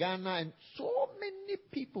think in Ghana, and so many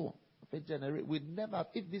people of a generation, we'd never,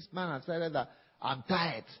 if this man had said that, I'm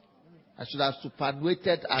tired, I should have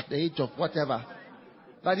superannuated at the age of whatever.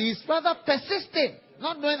 But he's rather persisting,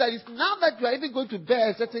 not knowing that it's now that you are even going to bear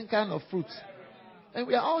a certain kind of fruit. And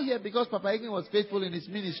we are all here because Papa Hagin was faithful in his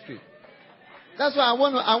ministry. That's why I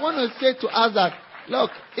want to say to us that, look,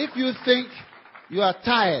 if you think you are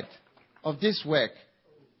tired of this work,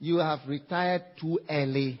 you have retired too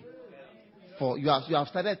early. You have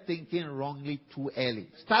started thinking wrongly too early.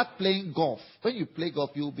 Start playing golf. When you play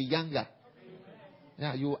golf, you will be younger.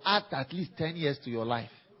 Yeah, you will add at least 10 years to your life.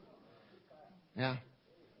 Yeah.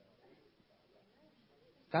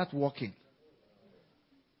 Start walking.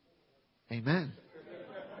 Amen.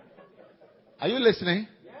 Are you listening?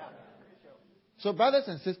 So, brothers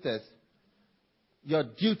and sisters, your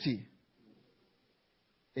duty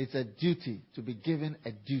is a duty. To be given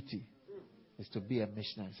a duty is to be a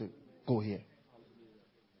missionary. So, go here.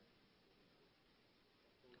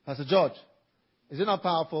 Pastor George, is it not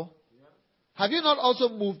powerful? Have you not also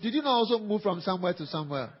moved? Did you not also move from somewhere to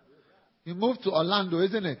somewhere? You moved to Orlando,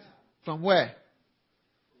 isn't it? From where?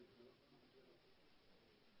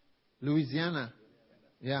 Louisiana.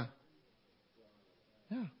 Yeah.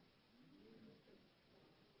 Yeah.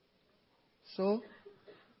 So,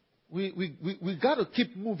 we got to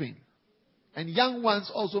keep moving. And young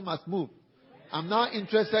ones also must move. I'm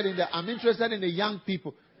interested in the young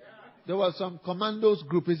people. There was some commandos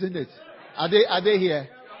group, isn't it? Are they here?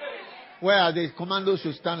 Where are they? Commandos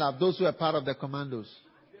should stand up. Those who are part of the commandos.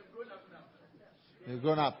 They've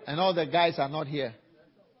grown up. And all the guys are not here.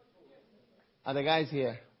 Are the guys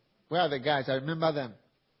here? Where are the guys? I remember them.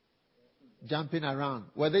 Jumping around.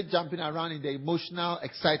 Were they jumping around in the emotional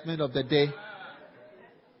excitement of the day?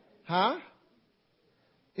 Huh?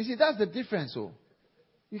 You see, that's the difference. Oh.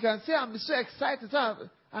 You can say, I'm so excited. So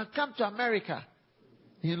I've come to America.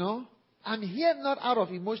 You know? I'm here not out of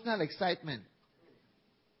emotional excitement.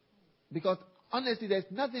 Because honestly, there's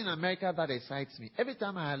nothing in America that excites me. Every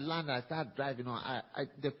time I land, I start driving on.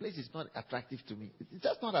 The place is not attractive to me. It's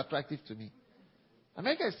just not attractive to me.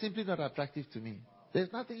 America is simply not attractive to me.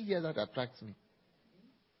 There's nothing here that attracts me.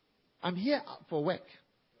 I'm here for work.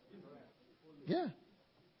 Yeah.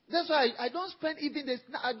 That's why I don't spend even this.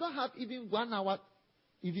 I don't have even 1 hour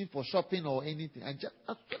even for shopping or anything. I just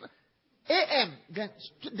AM. Then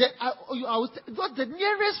I got the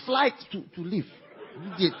nearest flight to leave.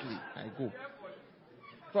 Immediately I go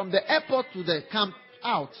from the airport to the camp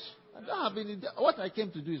out. I don't have any. What I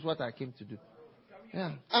came to do is what I came to do.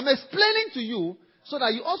 Yeah. I'm explaining to you so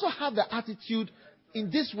that you also have the attitude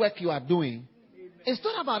in this work you are doing. It's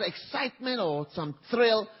not about excitement or some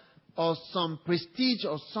thrill or some prestige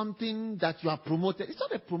or something that you are promoted. It's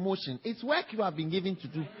not a promotion. It's work you have been given to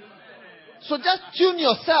do. So just tune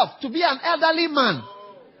yourself to be an elderly man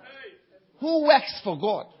who works for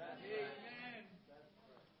God.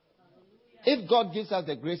 If God gives us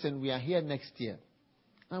the grace and we are here next year,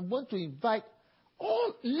 I want to invite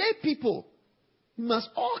all lay people. You must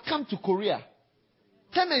all come to Korea.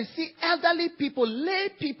 Come and see elderly people, lay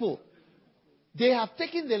people. They have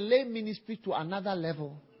taken the lay ministry to another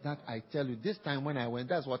level that I tell you. This time when I went,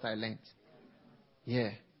 that's what I learned. Yeah.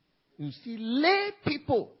 You see lay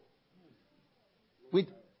people with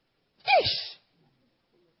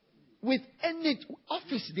any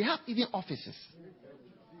office. They have even offices.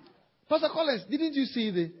 Pastor Collins, didn't you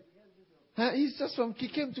see he's just he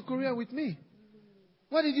came to Korea with me.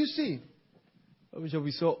 What did you see?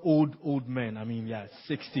 We saw old men. I mean,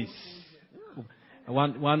 60s.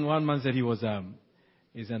 One man said he was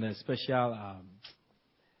he's in a special.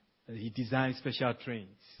 He designed special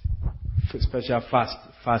trains, special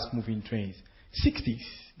fast moving trains. 60s.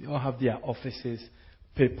 They all have their offices,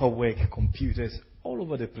 paperwork, computers all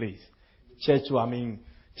over the place. Church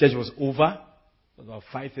was over. About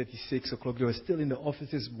 5:30, 6 o'clock. They were still in the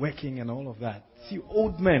offices working and all of that. See,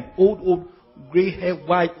 old men, old, gray hair,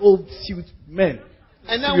 white, old suit men.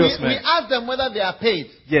 And then we asked them whether they are paid.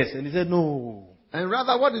 Yes, and he said no. And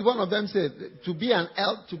rather, what did one of them say? To be an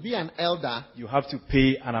elder, you have to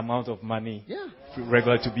pay an amount of money. Yeah.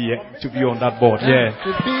 Regular to be on that board.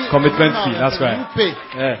 Yeah. Commitment fee. That's right.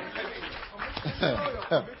 Yeah.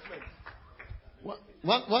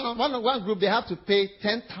 One group, they have to pay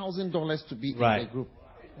 $10,000 to be in the group.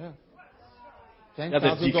 Yeah.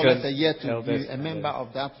 $10,000 a year to be a member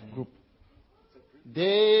of that group.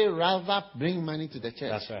 They rather bring money to the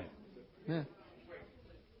church. That's right. Yeah.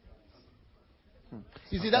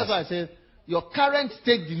 You see, that's why I say your current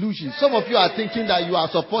state delusion. Some of you are thinking that you are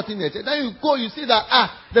supporting the church. Then you go, you see that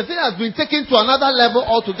the thing has been taken to another level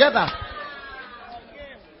altogether.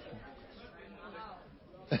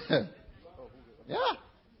 Yeah.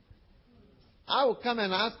 I will come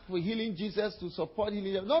and ask for Healing Jesus to support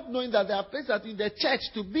Healing, not knowing that there are places in the church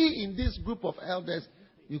to be in this group of elders.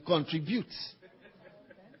 You contribute.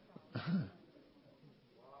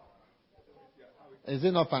 Is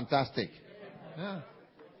it not fantastic? Yeah.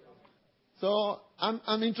 So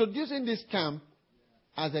I'm introducing this camp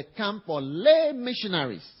as a camp for lay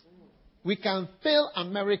missionaries. We can fill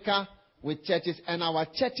America with churches, and our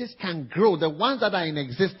churches can grow. The ones that are in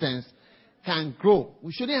existence can grow.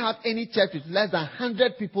 We shouldn't have any church with less than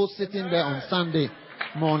 100 people sitting there on Sunday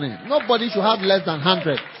morning. Nobody should have less than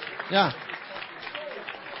 100. Yeah.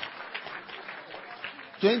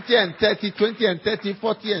 20 and 30,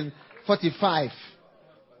 40 and 45.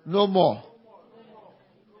 No more.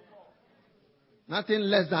 Nothing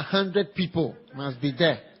less than 100 people must be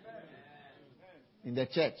there in the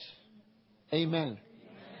church. Amen.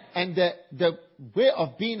 And the way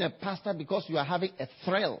of being a pastor, because you are having a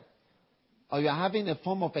thrill or you are having a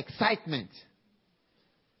form of excitement,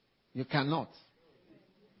 you cannot.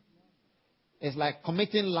 It's like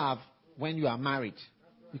committing love when you are married.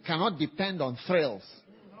 You cannot depend on thrills.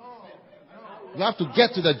 You have to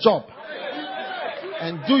get to the job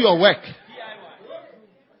and do your work.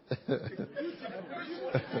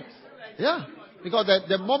 Yeah. Because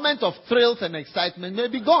the moment of thrills and excitement may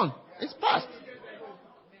be gone. It's past.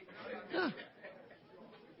 Yeah.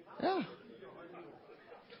 Yeah.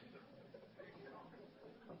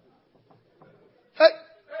 Hey.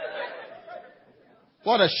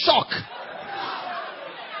 What a shock.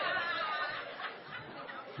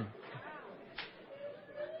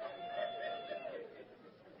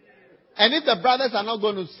 And if the brothers are not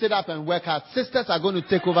going to sit up and work hard, sisters are going to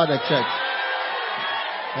take over the church.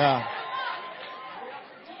 Yeah.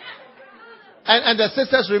 And the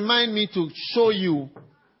sisters remind me to show you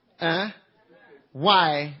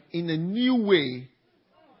why, in a new way,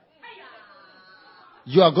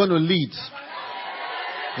 you are going to lead.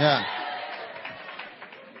 Yeah.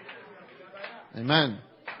 Amen.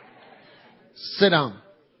 Sit down.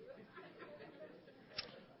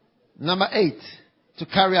 Number 8, to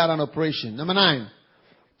carry out an operation. Number 9,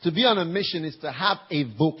 to be on a mission is to have a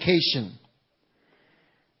vocation.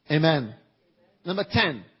 Amen. Number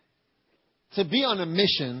 10, to be on a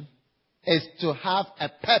mission is to have a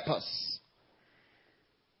purpose.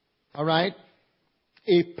 All right?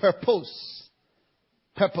 A purpose.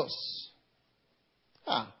 Purpose.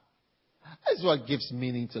 That's what gives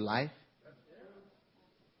meaning to life.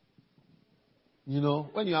 You know,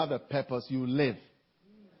 when you have a purpose, you live.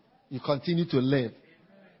 You continue to live.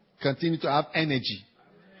 Continue to have energy.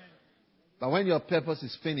 But when your purpose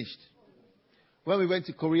is finished. When we went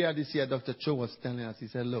to Korea this year, Dr. Cho was telling us, he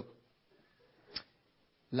said, look,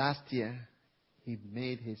 last year, he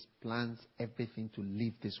made his plans, everything to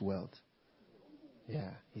leave this world.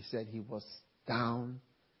 Yeah. He said he was down.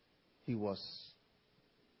 He was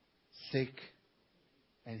sick.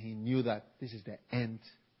 And he knew that this is the end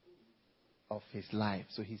of his life.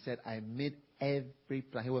 So he said, I made every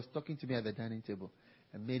plan. He was talking to me at the dining table.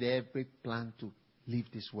 I made every plan to leave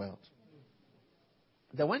this world.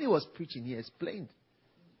 Then when he was preaching, he explained.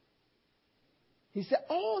 He said,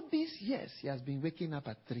 all these years, he has been waking up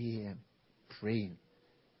at 3 a.m., praying,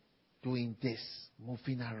 doing this,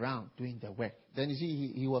 moving around, doing the work. Then you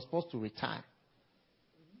see, he was supposed to retire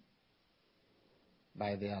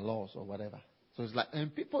by their laws or whatever. So it's like,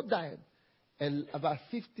 and people died. And about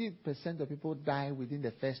 50% of people die within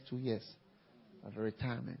the first 2 years of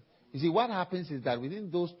retirement. You see, what happens is that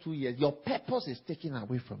within those 2 years, your purpose is taken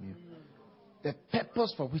away from you. The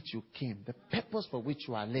purpose for which you came, the purpose for which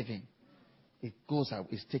you are living, it goes out,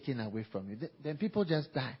 is taken away from you. Then people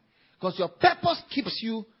just die. Because your purpose keeps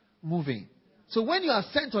you moving. So when you are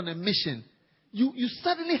sent on a mission, you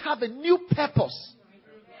suddenly have a new purpose.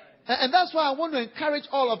 And that's why I want to encourage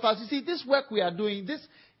all of us. You see, this work we are doing, this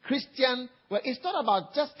Christian, well, it's not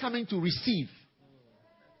about just coming to receive.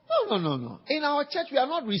 No. In our church, we are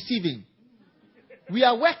not receiving. We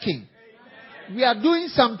are working. We are doing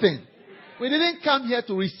something. We didn't come here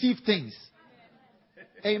to receive things.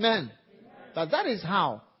 Amen. But that is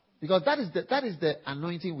how. Because that is the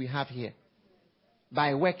anointing we have here.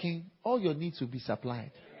 By working, all your needs will be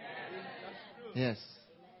supplied. Yes.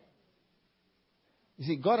 You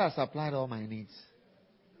see, God has supplied all my needs.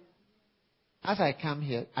 As I come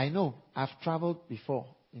here, I know I've traveled before,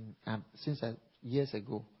 since years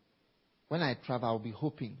ago. When I travel, I'll be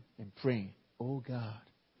hoping and praying, oh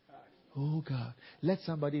God, let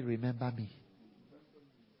somebody remember me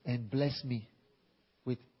and bless me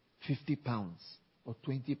with 50 pounds or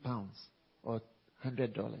 20 pounds or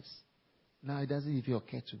 $100. Now it doesn't even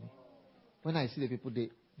occur to me. When I see the people,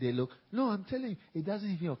 they look, no, I'm telling you, it doesn't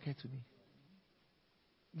even occur to me.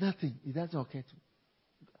 Nothing. It doesn't occur to me.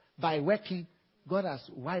 By working, God has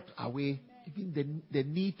wiped away even the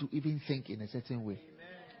need to even think in a certain way.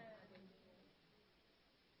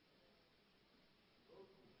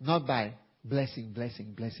 Not by blessing.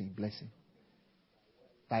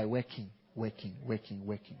 By working.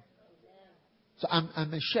 So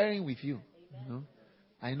I'm sharing with you.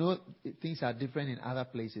 I know things are different in other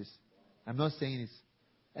places. I'm not saying it's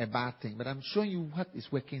a bad thing, but I'm showing you what is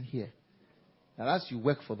working here. That as you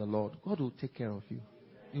work for the Lord, God will take care of you.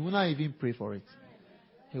 You will not even pray for it.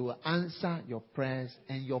 He will answer your prayers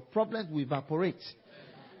and your problems will evaporate.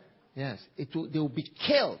 Yes, they will be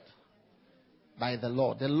killed by the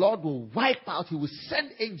Lord. The Lord will wipe out. He will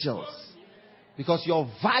send angels. Because your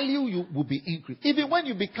value will be increased. Even when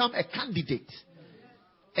you become a candidate,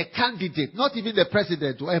 not even the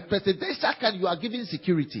president, or a presidential candidate, you are given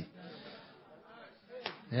security.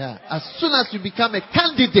 Yeah. As soon as you become a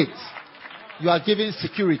candidate, you are given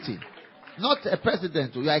security. Not a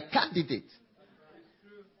president, you are a candidate.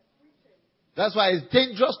 That's why it's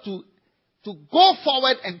dangerous to go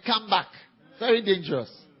forward and come back. Very dangerous.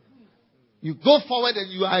 You go forward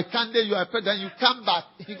and you are a candidate, you are a president, you come back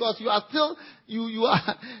because you are still, you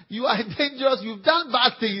are dangerous. You've done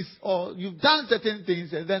bad things or you've done certain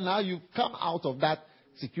things and then now you've come out of that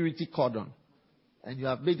security cordon and you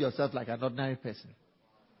have made yourself like an ordinary person.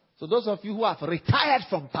 So those of you who have retired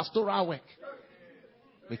from pastoral work,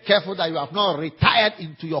 be careful that you have not retired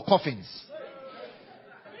into your coffins.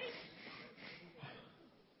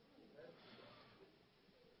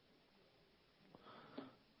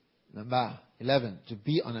 Number 11, to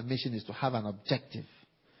be on a mission is to have an objective.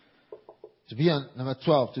 Number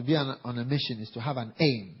 12, to be on a mission is to have an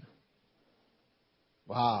aim.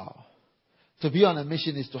 Wow. To be on a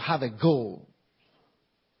mission is to have a goal.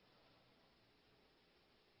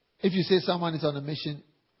 If you say someone is on a mission,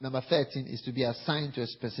 number 13 is to be assigned to a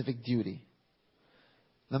specific duty.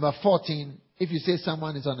 Number 14, if you say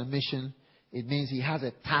someone is on a mission, it means he has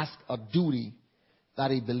a task or duty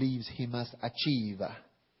that he believes he must achieve.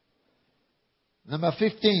 Number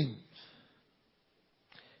 15,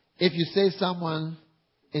 if you say someone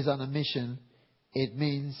is on a mission, it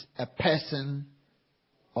means a person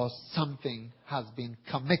or something has been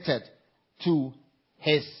committed to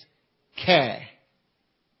his care.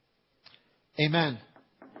 Amen.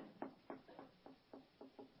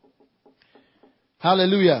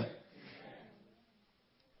 Hallelujah.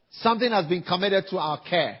 Something has been committed to our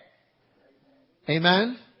care.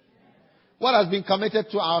 Amen. What has been committed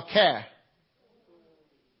to our care?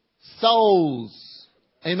 Souls.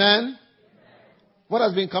 Amen. What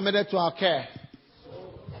has been committed to our care?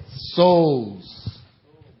 Souls.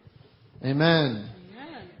 Amen.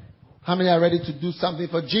 How many are ready to do something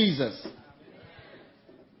for Jesus?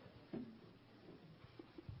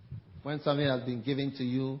 When something has been given to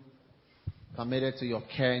you, committed to your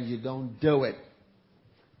care, and you don't do it.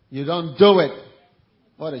 You don't do it.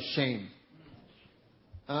 What a shame.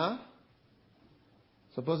 Huh?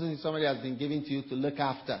 Supposing somebody has been given to you to look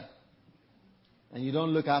after, and you don't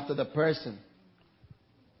look after the person.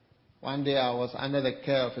 One day I was under the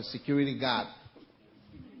care of a security guard.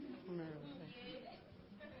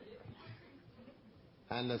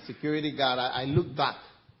 And the security guard, I looked back.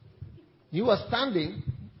 He was standing.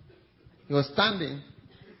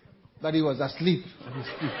 But he was asleep on his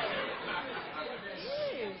feet.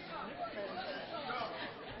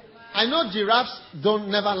 I know giraffes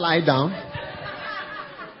never lie down.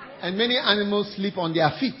 And many animals sleep on their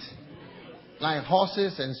feet. Like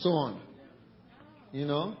horses and so on. You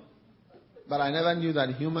know. But I never knew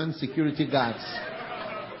that human security guards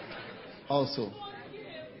also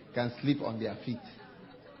can sleep on their feet.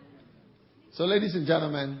 So ladies and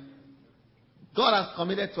gentlemen, God has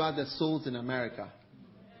committed to us the souls in America.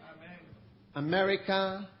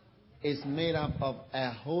 America is made up of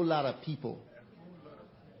a whole lot of people.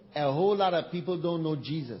 A whole lot of people don't know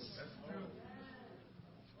Jesus.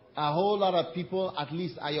 A whole lot of people, at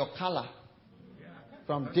least are your color,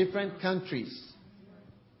 from different countries.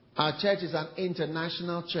 Our church is an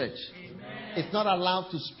international church. It's not allowed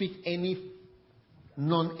to speak any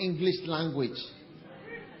non-English language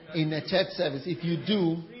in a church service. If you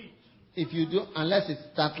do, unless it's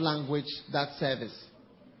that language, that service.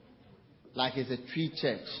 Like it's a tree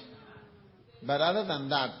church. But other than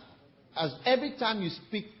that, as every time you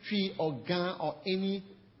speak Tree or Ga or any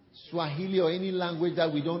Swahili or any language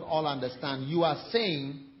that we don't all understand, you are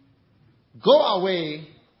saying, go away,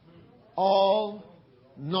 all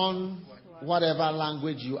non-whatever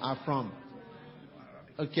language you are from.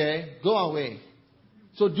 Okay? Go away.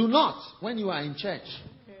 So do not, when you are in church,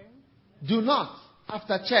 do not,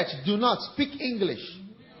 after church, do not speak English.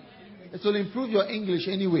 It will improve your English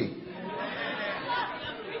anyway.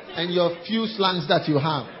 And your few slangs that you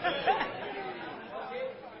have.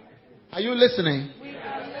 Are you listening?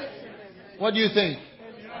 What do you think?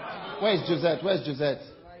 Where's Josette? Where's Josette?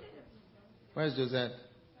 Where's Josette?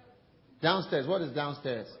 Downstairs. What is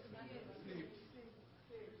downstairs?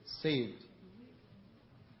 Saved.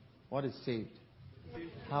 What is saved?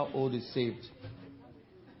 How old is saved?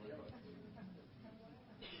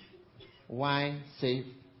 Why saved?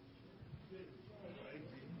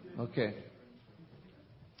 Okay.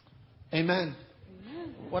 Amen.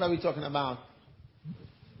 What are we talking about?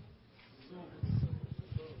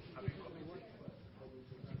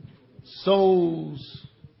 Souls.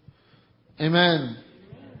 Amen.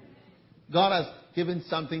 God has given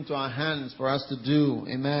something to our hands for us to do.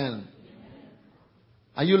 Amen.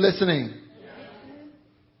 Are you listening?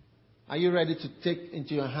 Are you ready to take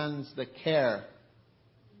into your hands the care?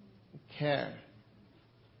 Care.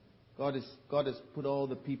 God has put all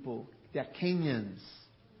the people. They are Kenyans,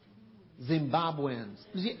 Zimbabweans.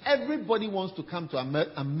 You see, everybody wants to come to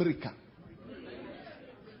America.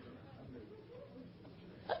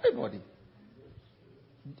 Everybody.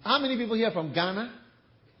 How many people here from Ghana?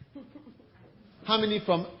 How many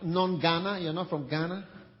from non-Ghana? You're not from Ghana?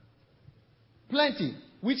 Plenty.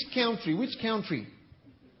 Which country? Which country?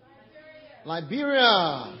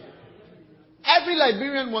 Liberia. Every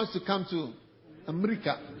Liberian wants to come to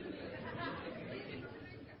America.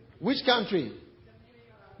 Which country?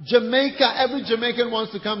 Jamaica. Every Jamaican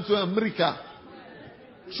wants to come to America.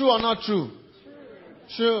 True or not true?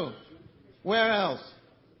 True. Where else?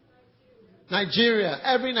 Nigeria.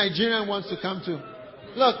 Every Nigerian wants to come to.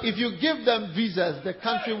 Look, if you give them visas, the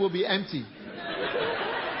country will be empty.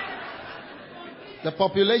 The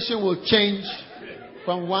population will change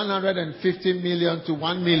from 150 million to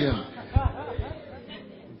 1 million.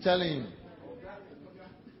 I'm telling you.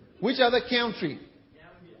 Which other country?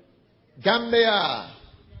 Gambia.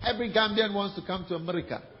 Every Gambian wants to come to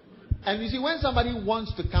America. And you see, when somebody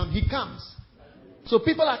wants to come, he comes. So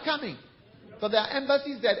people are coming. So there are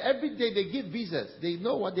embassies that every day they give visas. They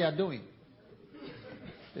know what they are doing.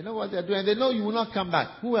 They know what they are doing. They know you will not come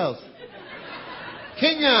back. Who else?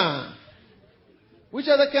 Kenya. Which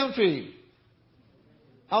other country?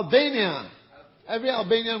 Albania. Every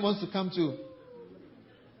Albanian wants to come to.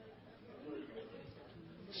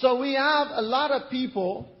 So we have a lot of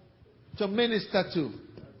people to minister to.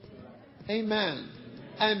 Amen.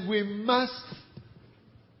 And we must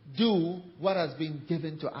do what has been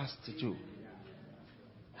given to us to do.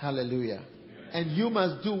 Hallelujah. And you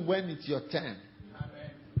must do when it's your turn.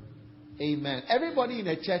 Amen. Everybody in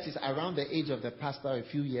the church is around the age of the pastor, a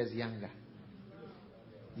few years younger.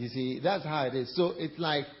 You see, that's how it is. So it's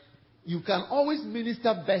like you can always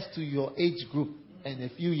minister best to your age group and a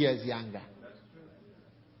few years younger.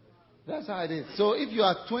 That's how it is. So if you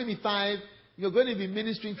are 25, you're going to be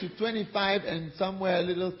ministering to 25 and somewhere a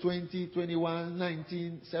little 20, 21,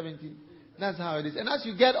 19, 17. That's how it is. And as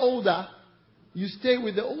you get older, you stay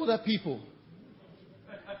with the older people.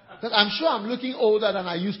 But I'm sure I'm looking older than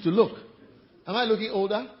I used to look. Am I looking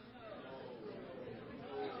older?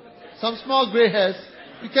 Some small gray hairs.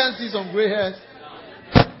 You can't see some gray hairs.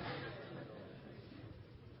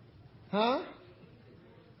 Huh?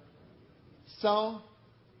 So,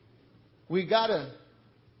 we gotta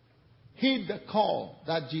heed the call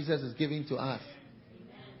that Jesus is giving to us.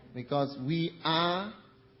 Because we are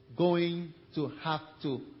going to have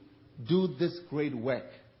to do this great work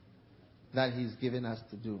that He's given us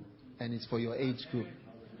to do. And it's for your age group.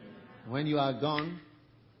 When you are gone,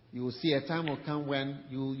 you will see a time will come when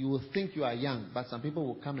you will think you are young, but some people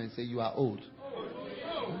will come and say you are old.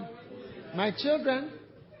 My children,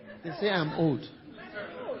 they say I'm old.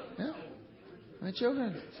 Yeah? My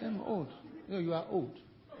children say I'm old. No, you are old.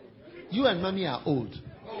 You and mommy are old.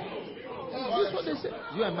 That's what they say.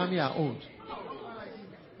 You and mommy are old.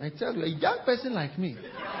 I tell you, a young person like me,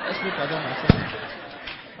 let's look at them myself.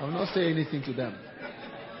 I will not say anything to them.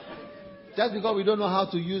 Just because we don't know how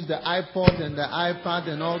to use the iPod and the iPad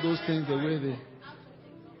and all those things the way they...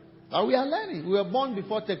 But we are learning. We were born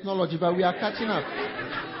before technology, but we are catching up.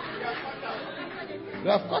 We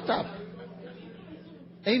have caught up.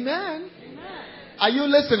 Amen. Are you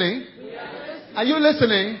listening? Are you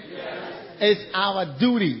listening? It's our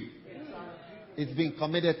duty. It's been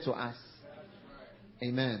committed to us.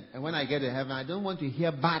 Amen. And when I get to heaven, I don't want to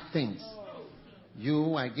hear bad things.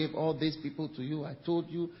 I gave all these people to you. I told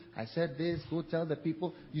you. I said this. Go tell the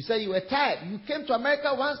people. You said you were tired. You came to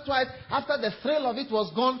America once, twice. After the thrill of it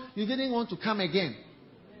was gone, you didn't want to come again.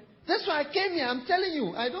 That's why I came here. I'm telling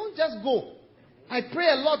you. I don't just go. I pray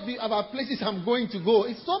a lot about places I'm going to go.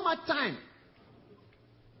 It's so much time.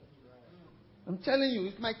 I'm telling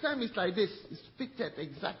you. My time is like this. It's fitted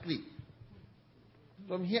exactly.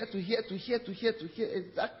 From here to here to here to here to here.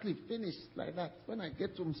 Exactly. Finished like that. When I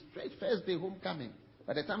get home, straight first day homecoming.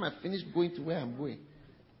 By the time I finish going to where I'm going.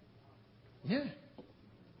 Yeah.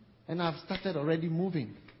 And I've started already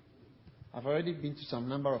moving. I've already been to some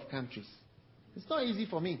number of countries. It's not easy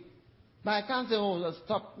for me. But I can't say, oh,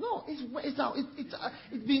 stop. No, it's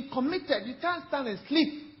being committed. You can't stand and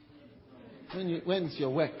sleep when it's your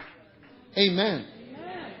work. Amen.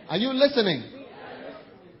 Are you listening?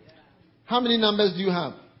 How many numbers do you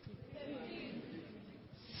have?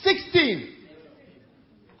 16.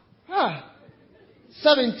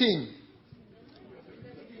 17.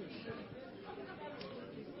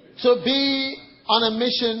 To be on a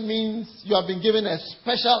mission means you have been given a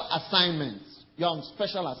special assignment. You're on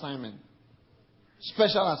special assignment.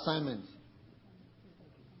 Special assignment.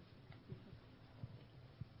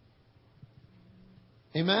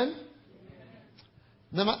 Amen?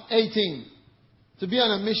 Number 18. To be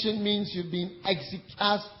on a mission means you've been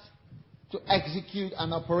asked to execute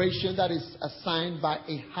an operation that is assigned by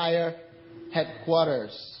a higher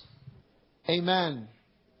headquarters. Amen.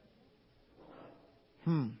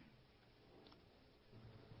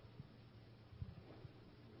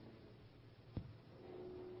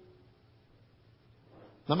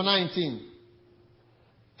 Number 19.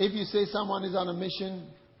 If you say someone is on a mission,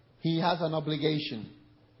 he has an obligation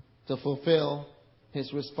to fulfill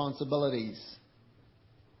his responsibilities.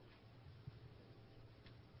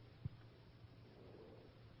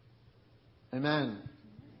 Amen.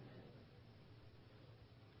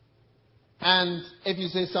 And if you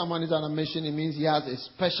say someone is on a mission, it means he has a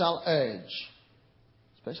special urge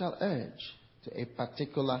to a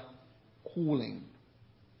particular calling.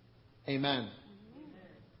 Amen.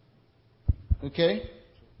 Okay?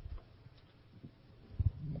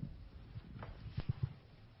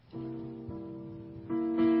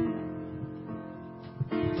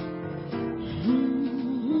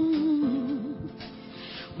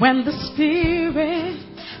 When the Spirit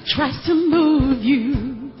tries to move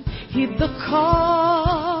you, heed the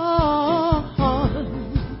call.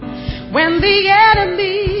 When the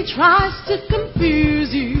enemy tries to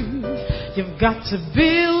confuse you, you've got to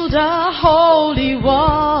build a holy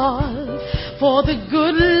wall. For the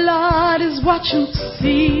good Lord is watching to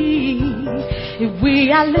see if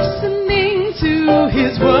we are listening to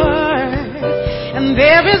His word. And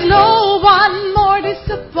there is no one more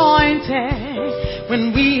disappointed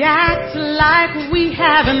when we act like we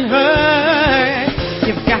haven't heard.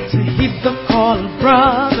 You've got to heed the call,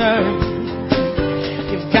 brother.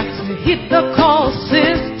 You've got to heed the call,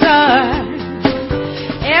 sister.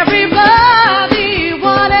 Everybody,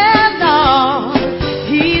 one and all,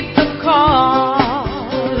 heed the call.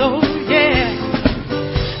 Oh yeah.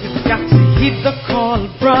 You've got to heed the call,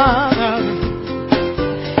 brother.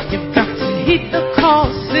 You've got to heed the call,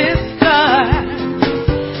 sister.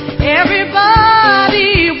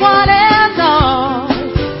 Everybody, one and all,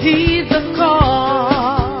 heed the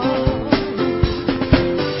call.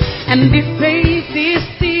 And if faith is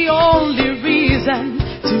the only reason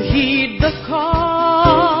to heed the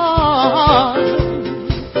call,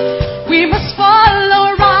 we must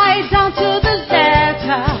follow right down to the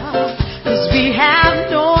letter, 'cause we have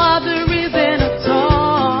no other reason at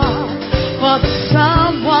all. For there's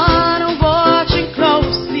someone watching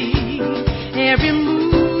closely every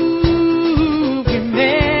move we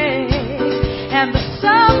make, and there's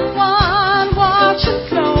someone watching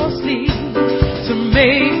closely to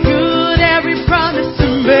make good every promise to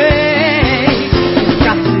make. You've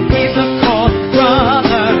got to heed the call,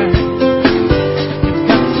 brother. You've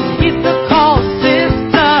got to heed the call,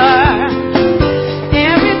 sister.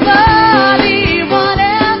 Everybody, one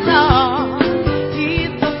and all,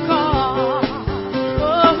 heed the call.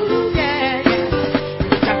 Oh yeah, yeah.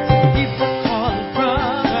 You've got to heed the call,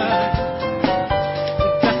 brother.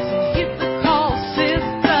 You've got to heed the call,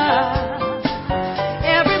 sister.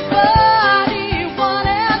 Everybody, one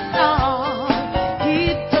and all,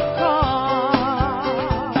 heed the call.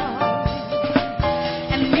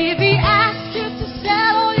 And if He asks you to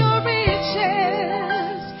sell all your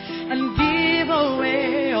riches and give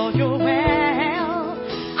away all your wealth,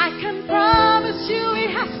 I can promise you He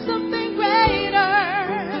has something greater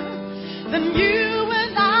than you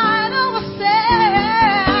and I know ourselves.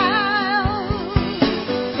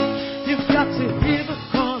 You've got to hear the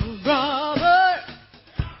call, brother.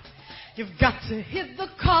 You've got to hit the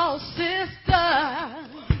call, sister.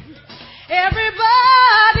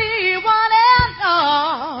 Everybody, one and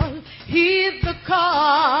all, heed the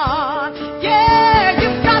call. Yeah,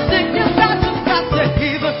 you've got to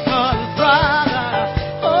heed the call, brother.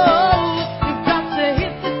 Oh, you've got to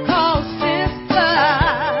hit the call, sister.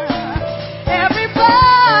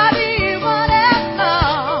 Everybody, one and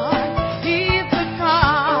all, heed the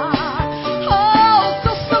call. Oh,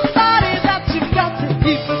 so somebody that you've got to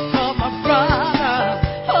heed the call, my brother.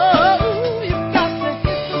 Oh, you've got to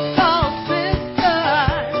hit the call, sister.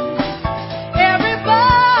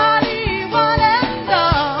 Everybody, one and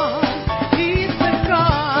all, heed the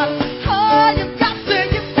call. Oh, you've got to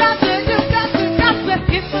hit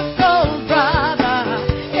the call, brother.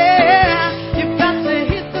 Yeah, you've got to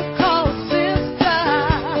hit the call, sister.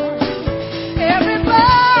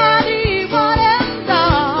 Everybody, one and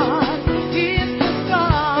all, hit the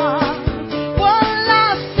call. One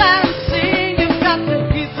last time, sing. You've got to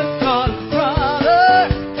hit the call, brother.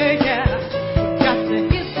 Yeah, you've got to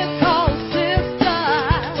hit the call, sister.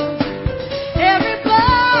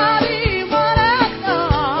 Everybody, one and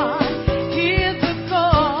all, hear the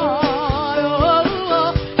call. Oh,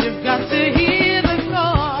 you've got to hear the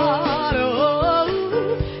call. Oh,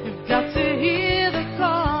 you've got to hear the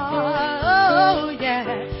call. Oh, yeah,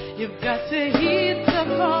 you've got to hear the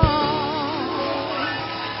call.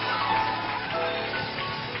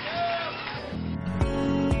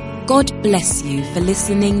 God bless you for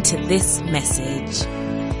listening to this message.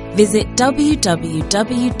 Visit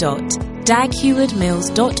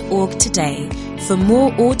www.daghewardmills.org today for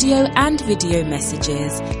more audio and video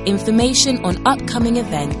messages, information on upcoming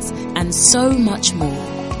events, and so much more.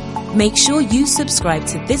 Make sure you subscribe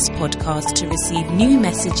to this podcast to receive new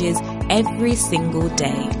messages every single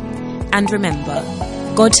day. And remember,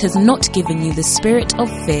 God has not given you the spirit of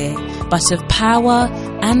fear, but of power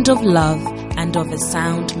and of love and of a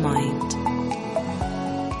sound mind.